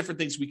lots of different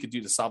things we could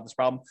do to solve this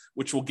problem,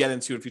 which we'll get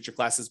into in future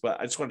classes.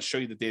 But I just want to show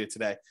you the data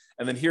today.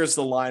 And then here's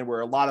the line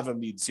where a lot of them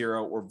need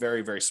zero or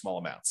very, very small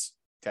amounts.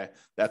 Okay.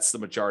 That's the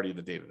majority of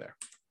the data there.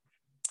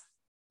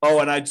 Oh,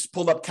 and I just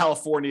pulled up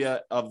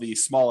California of the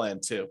small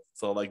end too.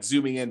 So like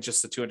zooming in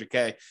just to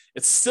 200K,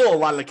 it's still a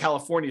lot of the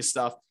California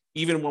stuff,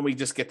 even when we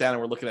just get down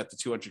and we're looking at the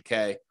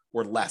 200K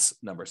or less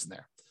numbers in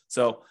there.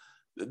 So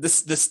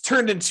this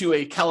turned into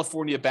a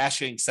California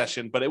bashing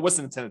session, but it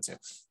wasn't intended to.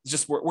 It's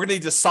just we're going to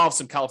need to solve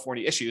some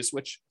California issues,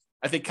 which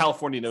I think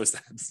California knows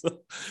that.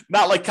 So,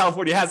 not like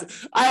California has it.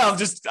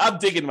 I'm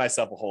digging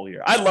myself a hole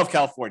here. I love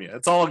California.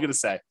 That's all I'm going to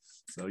say.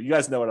 So you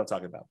guys know what I'm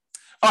talking about.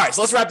 All right,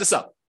 so let's wrap this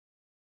up.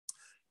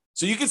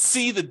 So you can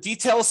see the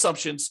detailed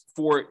assumptions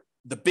for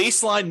the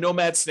baseline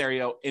Nomad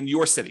scenario in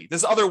your city.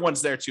 There's other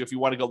ones there too. If you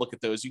want to go look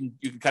at those, you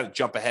can kind of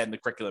jump ahead in the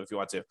curriculum if you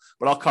want to,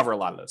 but I'll cover a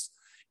lot of those.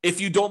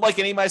 If you don't like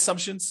any of my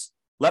assumptions,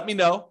 let me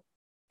know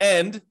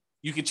and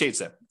you can change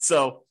them.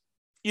 So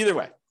either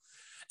way.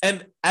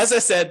 And as I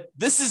said,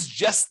 this is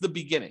just the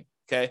beginning.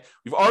 Okay.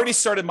 We've already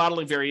started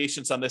modeling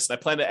variations on this, and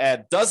I plan to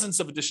add dozens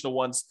of additional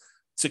ones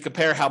to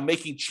compare how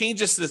making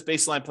changes to this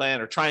baseline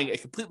plan or trying a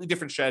completely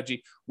different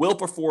strategy will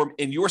perform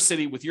in your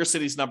city with your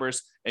city's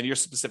numbers and your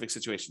specific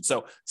situation.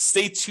 So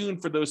stay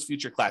tuned for those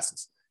future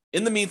classes.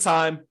 In the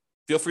meantime,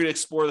 feel free to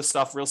explore the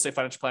stuff,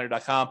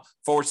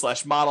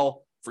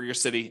 realestatefinancialplanner.com/model for your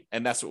city.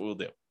 And that's what we'll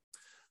do.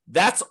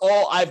 That's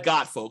all I've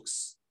got,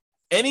 folks.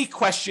 Any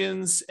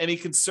questions, any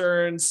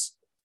concerns?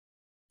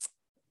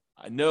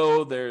 I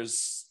know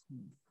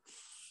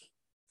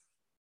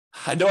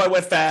I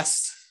went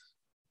fast.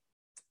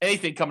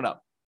 Anything coming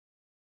up?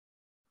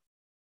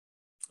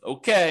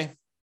 Okay.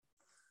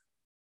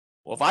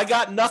 Well, if I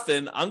got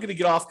nothing, I'm going to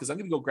get off because I'm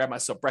going to go grab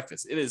myself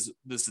breakfast. This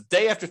is the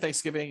day after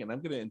Thanksgiving, and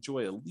I'm going to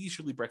enjoy a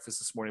leisurely breakfast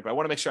this morning. But I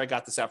want to make sure I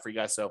got this out for you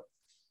guys. So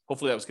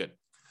hopefully that was good.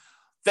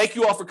 Thank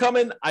you all for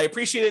coming. I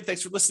appreciate it.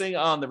 Thanks for listening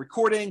on the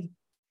recording.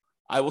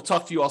 I will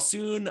talk to you all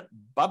soon.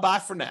 Bye-bye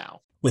for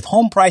now. With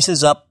home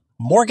prices up,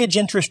 mortgage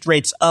interest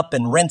rates up,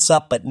 and rents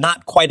up, but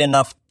not quite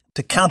enough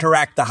to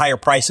counteract the higher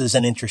prices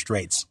and interest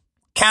rates.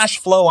 Cash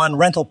flow on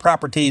rental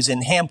properties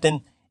in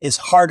Hampton is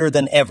harder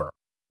than ever.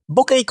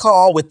 Book a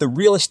call with the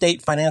Real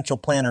Estate Financial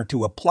Planner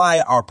to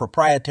apply our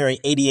proprietary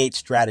 88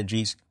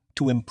 strategies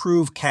to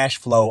improve cash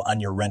flow on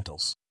your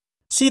rentals.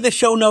 See the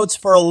show notes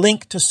for a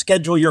link to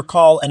schedule your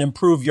call and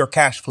improve your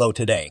cash flow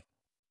today.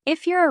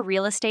 If you're a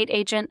real estate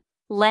agent,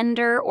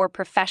 lender, or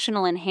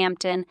professional in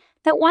Hampton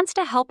that wants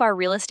to help our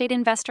real estate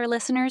investor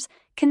listeners,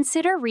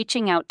 consider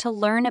reaching out to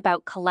learn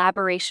about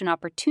collaboration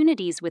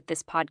opportunities with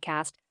this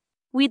podcast.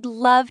 We'd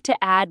love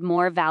to add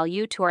more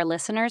value to our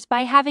listeners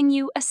by having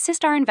you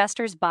assist our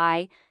investors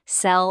buy,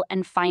 sell,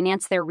 and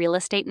finance their real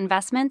estate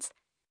investments.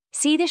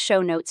 See the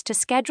show notes to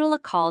schedule a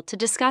call to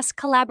discuss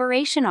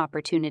collaboration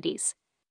opportunities.